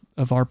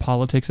our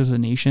politics as a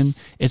nation,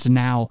 it's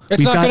now.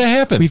 It's not going to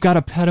happen. We've got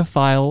a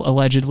pedophile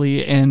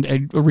allegedly and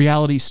a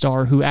reality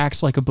star who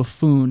acts like a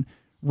buffoon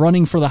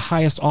running for the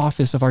highest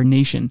office of our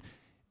nation.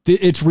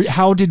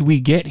 How did we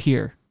get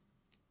here?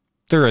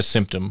 They're a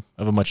symptom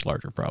of a much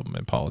larger problem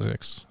in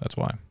politics. That's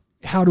why.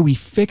 How do we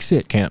fix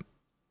it? Can't.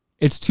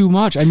 It's too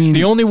much. I mean,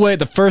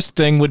 the first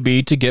thing would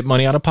be to get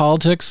money out of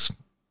politics.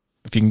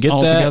 If you can get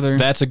that,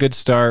 that's a good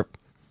start.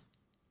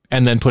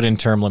 And then put in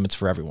term limits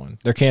for everyone.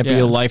 There can't be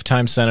a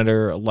lifetime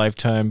senator, a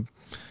lifetime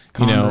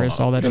Congress,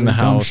 all that in the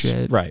dumb House.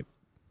 shit. Right.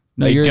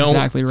 No, you're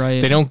exactly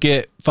right. They don't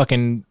get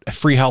fucking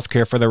free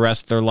healthcare for the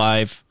rest of their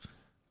life,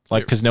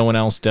 like because no one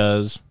else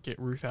does. Get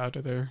Ruth out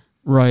of there.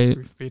 Right.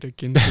 Ruth Bader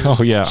Ginsburg.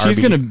 Oh yeah.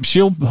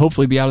 She'll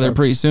hopefully be out of there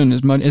pretty soon.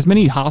 As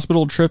many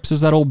hospital trips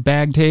as that old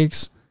bag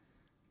takes.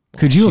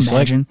 Could you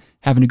imagine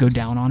having to go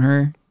down on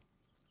her?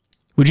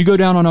 Would you go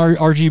down on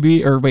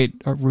RGB or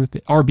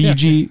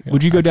RBG? Yeah.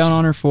 Would you go down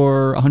on her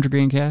for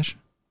 $100,000 cash?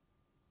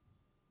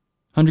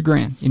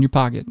 $100,000 in your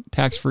pocket,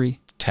 tax free.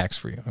 Tax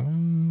free.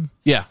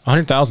 Yeah,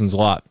 100,000 is a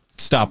lot.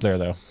 Stop there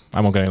though. I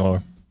won't get any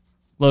lower.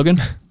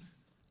 Logan.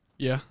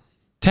 Yeah.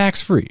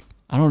 Tax free.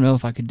 I don't know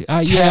if I could do.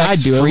 I'd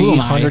do free, it.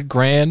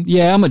 $100,000.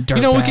 Yeah, I'm a dirtbag.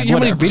 You know how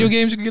many video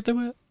games you can get that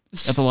with?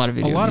 That's a lot of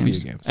video games. A lot of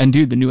video games. And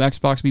dude, the new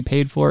Xbox be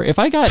paid for. If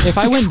I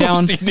went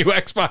down, new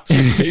Xbox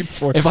be paid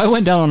for. If I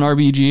went down on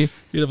RBG,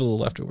 you'd have a little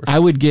leftover. I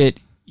would get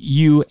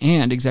you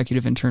and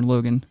executive intern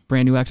Logan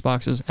brand new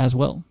Xboxes as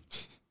well,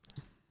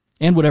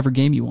 and whatever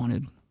game you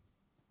wanted.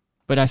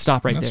 But I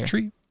stop right there. That's a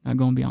treat. Not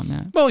going beyond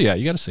that. Well, yeah,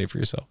 you got to save for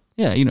yourself.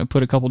 Yeah,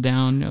 put a couple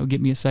down.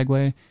 Get me a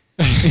Segway.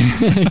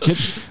 Get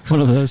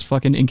one of those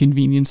fucking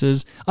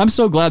inconveniences. I'm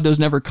so glad those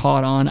never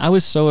caught on. I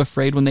was so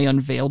afraid when they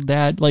unveiled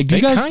that. Like,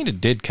 they kind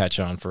of did catch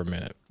on for a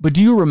minute. But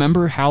do you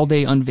remember how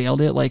they unveiled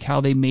it? Like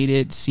how they made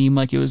it seem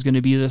like it was going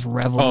to be this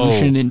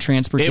revolution in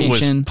transportation? It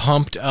was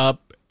pumped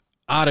up,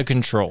 out of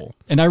control.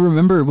 And I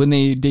remember when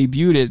they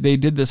debuted it, they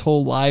did this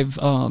whole live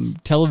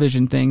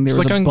television thing. There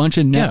was a bunch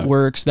of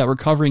networks that were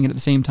covering it at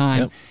the same time.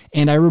 Yep.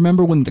 And I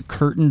remember when the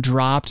curtain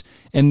dropped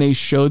and they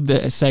showed the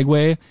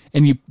Segway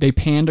and they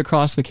panned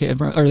across the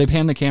camera, or they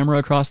panned the camera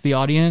across the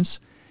audience.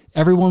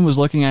 Everyone was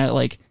looking at it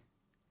like,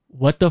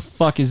 what the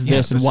fuck is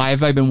this? And why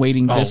have I been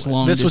waiting this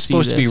long to see this? This was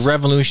supposed to be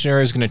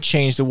revolutionary. It's going to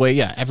change the way,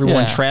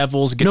 everyone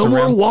travels, gets around.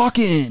 No more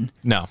walking.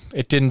 No,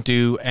 it didn't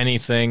do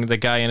anything. The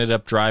guy ended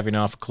up driving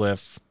off a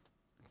cliff.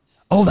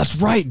 Oh, that's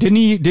right. Didn't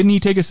he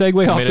take a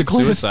Segway off the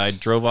cliff? Suicide.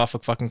 Drove off a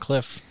fucking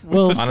cliff.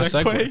 Well, on a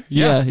Segway.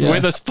 Yeah.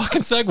 With a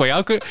fucking Segway.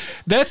 How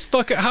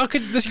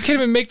could this? You can't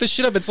even make this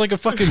shit up. It's like a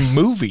fucking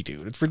movie,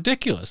 dude. It's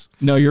ridiculous.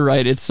 No, you're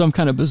right. It's some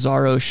kind of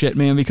bizarro shit,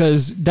 man.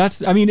 Because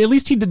at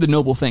least he did the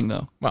noble thing,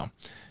 though. Well,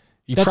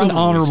 that's an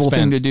honorable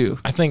thing to do.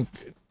 I think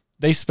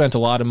they spent a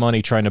lot of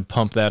money trying to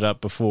pump that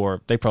up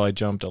before. They probably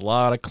jumped a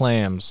lot of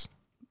clams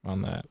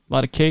on that. A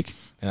lot of cake.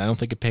 And I don't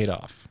think it paid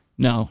off.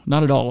 No,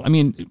 not at all. I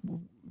mean,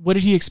 what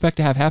did he expect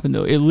to have happen,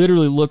 though? It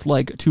literally looked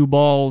like two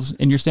balls,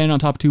 and you're standing on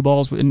top of two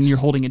balls, and you're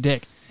holding a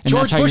dick. And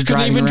George Bush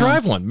couldn't even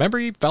drive one. Remember,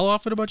 he fell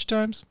off it a bunch of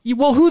times?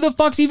 Well, who the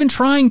fuck's even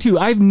trying to?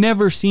 I've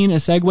never seen a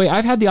Segway.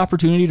 I've had the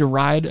opportunity to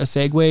ride a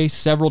Segway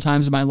several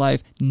times in my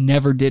life.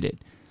 Never did it.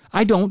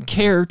 I don't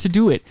care to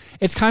do it.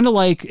 It's kind of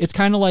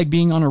like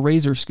being on a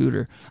Razor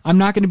scooter. I'm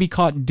not going to be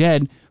caught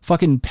dead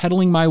fucking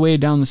pedaling my way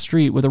down the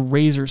street with a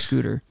Razor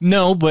scooter.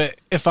 No, but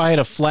if I had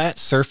a flat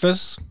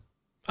surface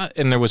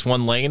and there was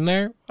one lane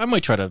there, I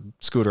might try to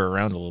scooter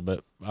around a little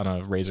bit on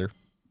a Razor.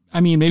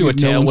 I mean, maybe do a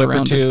tail whip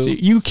or two.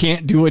 You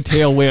can't do a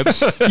tail whip.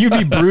 You'd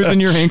be bruising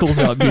your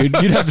ankles up, dude.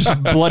 You'd have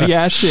just bloody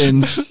ass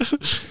shins.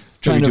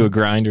 Trying to do a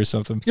grind or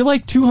something. You're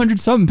like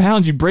 200-something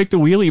pounds. You break the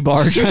wheelie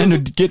bar trying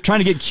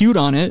to get cute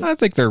on it. I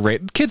think they're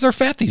rated. Kids are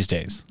fat these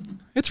days.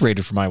 It's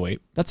rated for my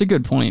weight. That's a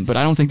good point, but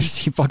I don't think there's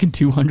fucking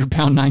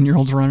 200-pound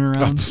 9-year-olds running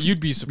around. You'd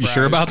be surprised. You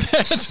sure about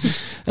that?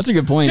 That's a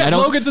good point. Yeah,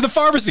 Logan's in the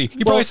pharmacy.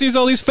 He probably sees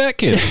all these fat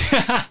kids.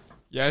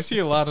 Yeah, I see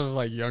a lot of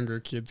like younger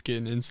kids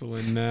getting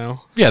insulin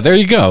now. Yeah, there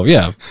you go.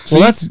 Yeah.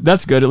 Well,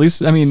 that's good. At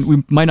least, I mean,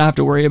 we might not have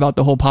to worry about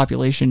the whole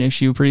population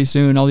issue pretty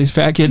soon. All these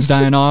fat kids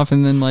dying off,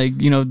 and then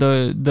like, you know,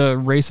 the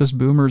racist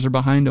boomers are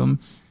behind them.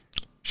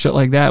 Shit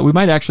like that. We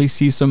might actually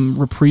see some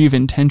reprieve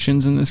in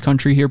tensions in this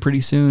country here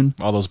pretty soon.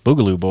 All those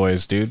Boogaloo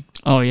boys, dude.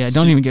 Oh yeah,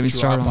 don't even get me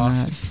started on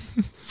that.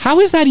 How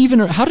did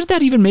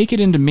that even make it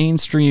into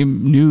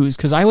mainstream news?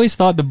 Because I always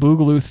thought the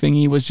Boogaloo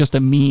thingy was just a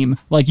meme.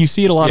 Like, you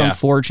see it a lot on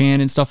 4chan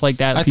and stuff like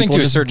that. I think to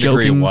a certain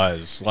degree it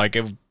was. Like,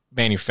 it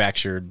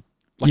manufactured,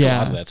 like a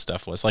lot of that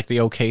stuff was. Like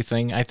the OK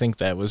thing, I think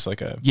that was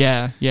like a...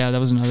 Yeah, that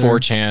was another...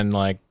 4chan,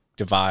 like,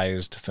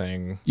 devised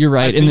thing. You're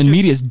right, and the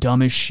media's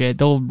dumb as shit.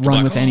 They'll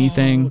run with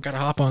anything. Gotta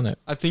hop on it.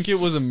 I think it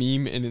was a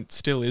meme, and it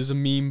still is a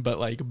meme, but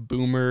like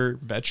boomer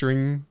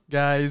veteran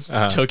guys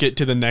took it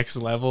to the next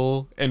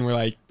level and were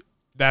like,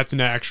 it's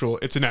an actual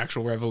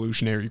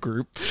revolutionary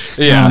group.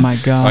 Yeah. Oh my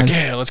god. Like,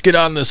 yeah, let's get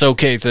on this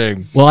OK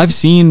thing. Well, I've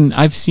seen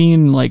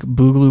like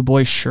Boogaloo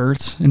Boy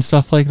shirts and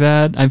stuff like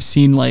that. I've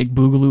seen like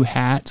Boogaloo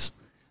hats.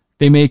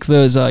 They make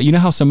those, you know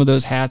how some of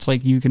those hats,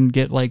 like you can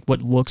get like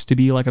what looks to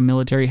be like a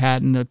military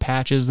hat and the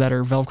patches that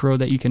are Velcro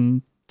that you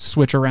can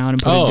switch around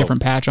and put a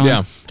different patch on.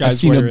 Yeah,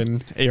 guys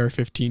wearing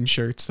AR-15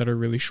 shirts that are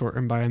really short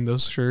and buying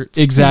those shirts.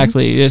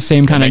 Exactly, the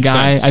same kind of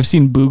guy. Sense. I've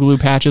seen Boogaloo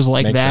patches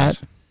like makes that.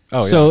 Sense. Oh,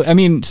 yeah. So, I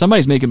mean,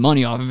 somebody's making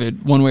money off of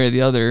it one way or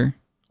the other.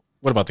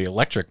 What about the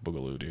electric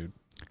Boogaloo, dude?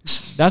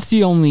 That's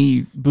the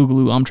only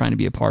Boogaloo I'm trying to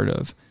be a part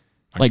of.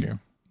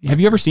 Have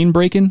you ever seen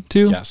Breakin'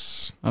 too?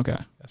 Yes. Okay.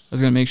 Yes. I was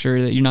going to make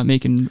sure that you're not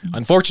making...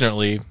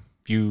 Unfortunately,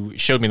 you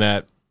showed me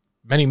that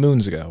many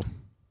moons ago.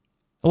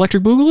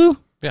 Electric Boogaloo?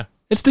 Yeah.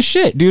 It's the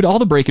shit, dude. All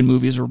the Breakin'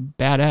 movies are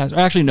badass.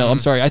 Actually, no, I'm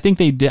sorry. I think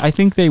they did. I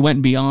think they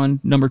went beyond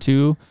number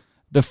 2.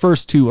 The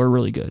first 2 are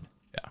really good.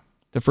 Yeah.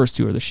 The first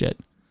 2 are the shit.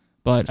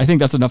 But I think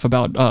that's enough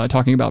about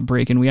talking about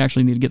Breakin'. We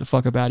actually need to get the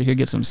fuck up out of here.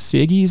 Get some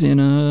ciggies in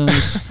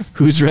us.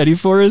 Who's ready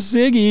for a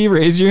ciggy?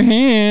 Raise your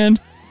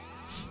hand.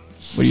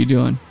 What are you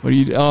doing?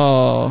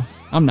 Oh,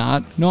 I'm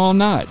not. No, I'm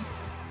not.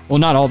 Well,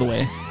 not all the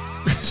way.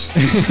 Likes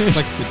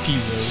the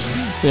T-zone.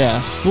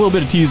 Yeah, a little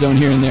bit of T-zone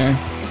here and there.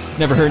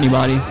 Never hurt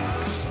anybody.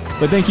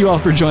 But thank you all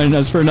for joining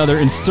us for another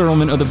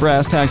installment of the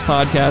Brass Tacks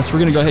Podcast. We're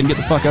going to go ahead and get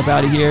the fuck up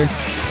out of here.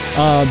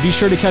 Be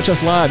sure to catch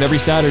us live every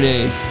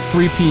Saturday,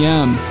 3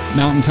 p.m.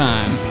 Mountain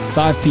Time,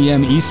 5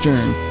 p.m.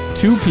 Eastern,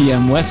 2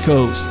 p.m. West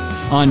Coast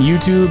on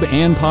YouTube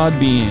and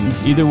Podbean.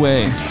 Either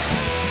way.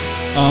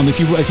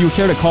 If you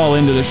care to call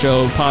into the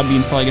show,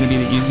 Podbean's probably going to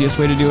be the easiest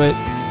way to do it.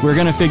 We're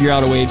going to figure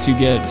out a way to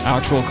get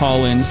actual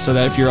call-ins so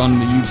that if you're on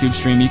the YouTube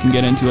stream, you can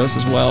get into us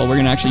as well. We're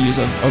going to actually use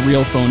a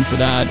real phone for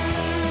that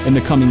in the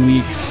coming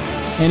weeks.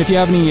 And if you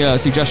have any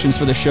suggestions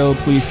for the show,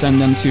 please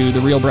send them to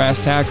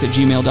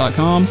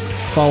therealbrasstacks@gmail.com.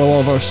 Follow all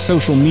of our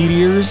social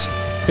medias,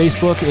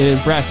 Facebook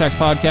is Brass Tacks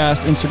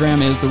Podcast.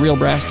 Instagram is The Real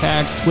Brass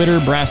Tacks. Twitter,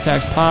 Brass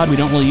Tacks Pod. We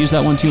don't really use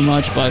that one too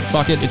much, but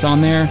fuck it, it's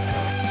on there.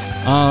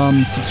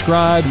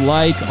 Subscribe,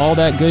 like, all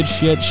that good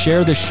shit.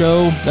 Share the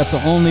show. That's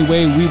the only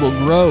way we will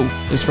grow,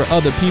 is for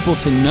other people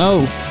to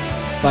know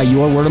by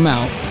your word of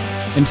mouth.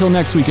 Until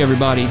next week,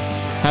 everybody.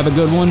 Have a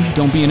good one.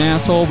 Don't be an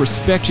asshole.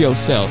 Respect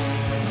yourself.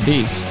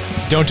 Peace.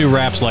 Don't do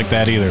raps like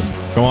that either.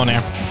 Go on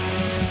there.